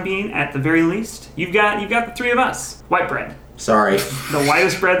the time being, at the very least, you've got the 3 of us. White bread. Sorry. The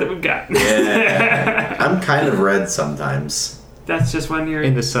whitest bread that we've got. Yeah. I'm kind of red sometimes. That's just when you're...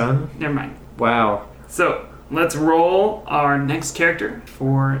 In the sun? Never mind. Wow. So, let's roll our next character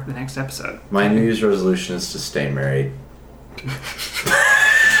for the next episode. My New Year's resolution is to stay married.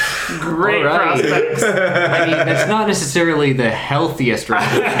 Great All right. prospects. I mean, that's not necessarily the healthiest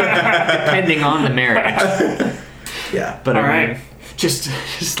resolution, depending on the marriage. Yeah. But All I mean, right. just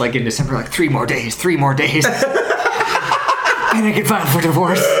like in December, like 3 more days, and I can file for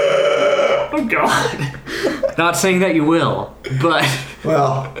divorce. Oh, God. Not saying that you will, but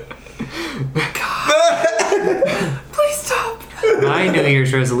Well, Please stop. my New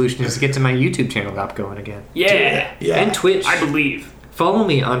Year's resolution is to get to my YouTube channel up going again. Yeah. yeah. And Twitch. I believe. Follow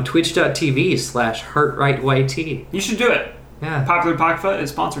me on twitch.tv/HeartRightYT. You should do it. Yeah. Popular Pokfa is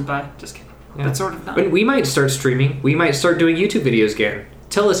sponsored by... Just kidding. Yeah. But sort of not. But we might start streaming. We might start doing YouTube videos again.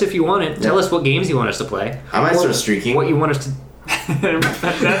 Tell us if you want it. Tell Yeah. us what games you want us to play. I might Or start streaking. What you want us to...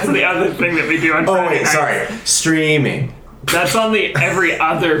 That's the other thing that we do on Oh, Friday wait, night. sorry. Streaming. That's on the every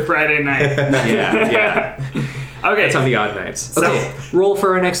other Friday night. Yeah, yeah. Okay. That's on the odd nights. So- Okay, roll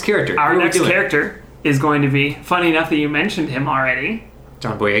for our next character. Our Who are we next doing? character is going to be, funny enough that you mentioned him already,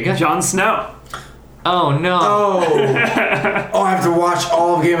 John Boyega. Jon Snow. Oh no. Oh, I have to watch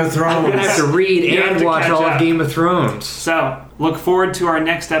all of Game of Thrones. I have to read You have and to watch catch all up. of Game of Thrones. So, look forward to our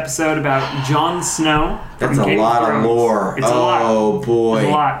next episode about Jon Snow. That's from a Game lot of Thrones. lore. It's a lot. Oh boy. It's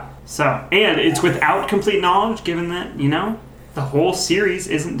a lot. So, and it's without complete knowledge, given that, the whole series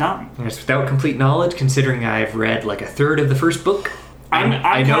isn't done. And it's without complete knowledge, considering I've read like a third of the first book. I'm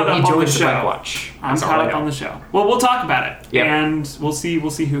I know caught up he on the joins the show. Black Watch. I'm That's all caught I up know. on the show. Well, we'll talk about it. Yep. And we'll see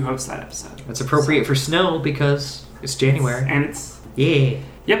who hosts that episode. That's appropriate for Snow because it's January. And it's, Yeah.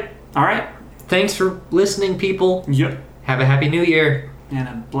 yep. All right. Thanks for listening, people. Yep. Have a happy new year. And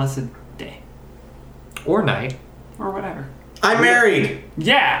a blessed day. Or night. Or whatever. I'm married.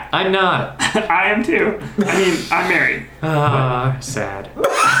 Yeah. I'm not. I am too. I mean, I'm married. Ah, sad.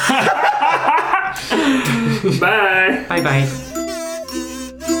 Bye. Bye bye.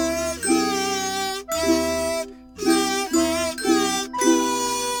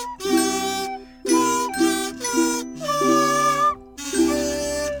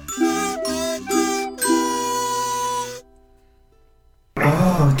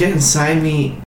 Oh, get inside me.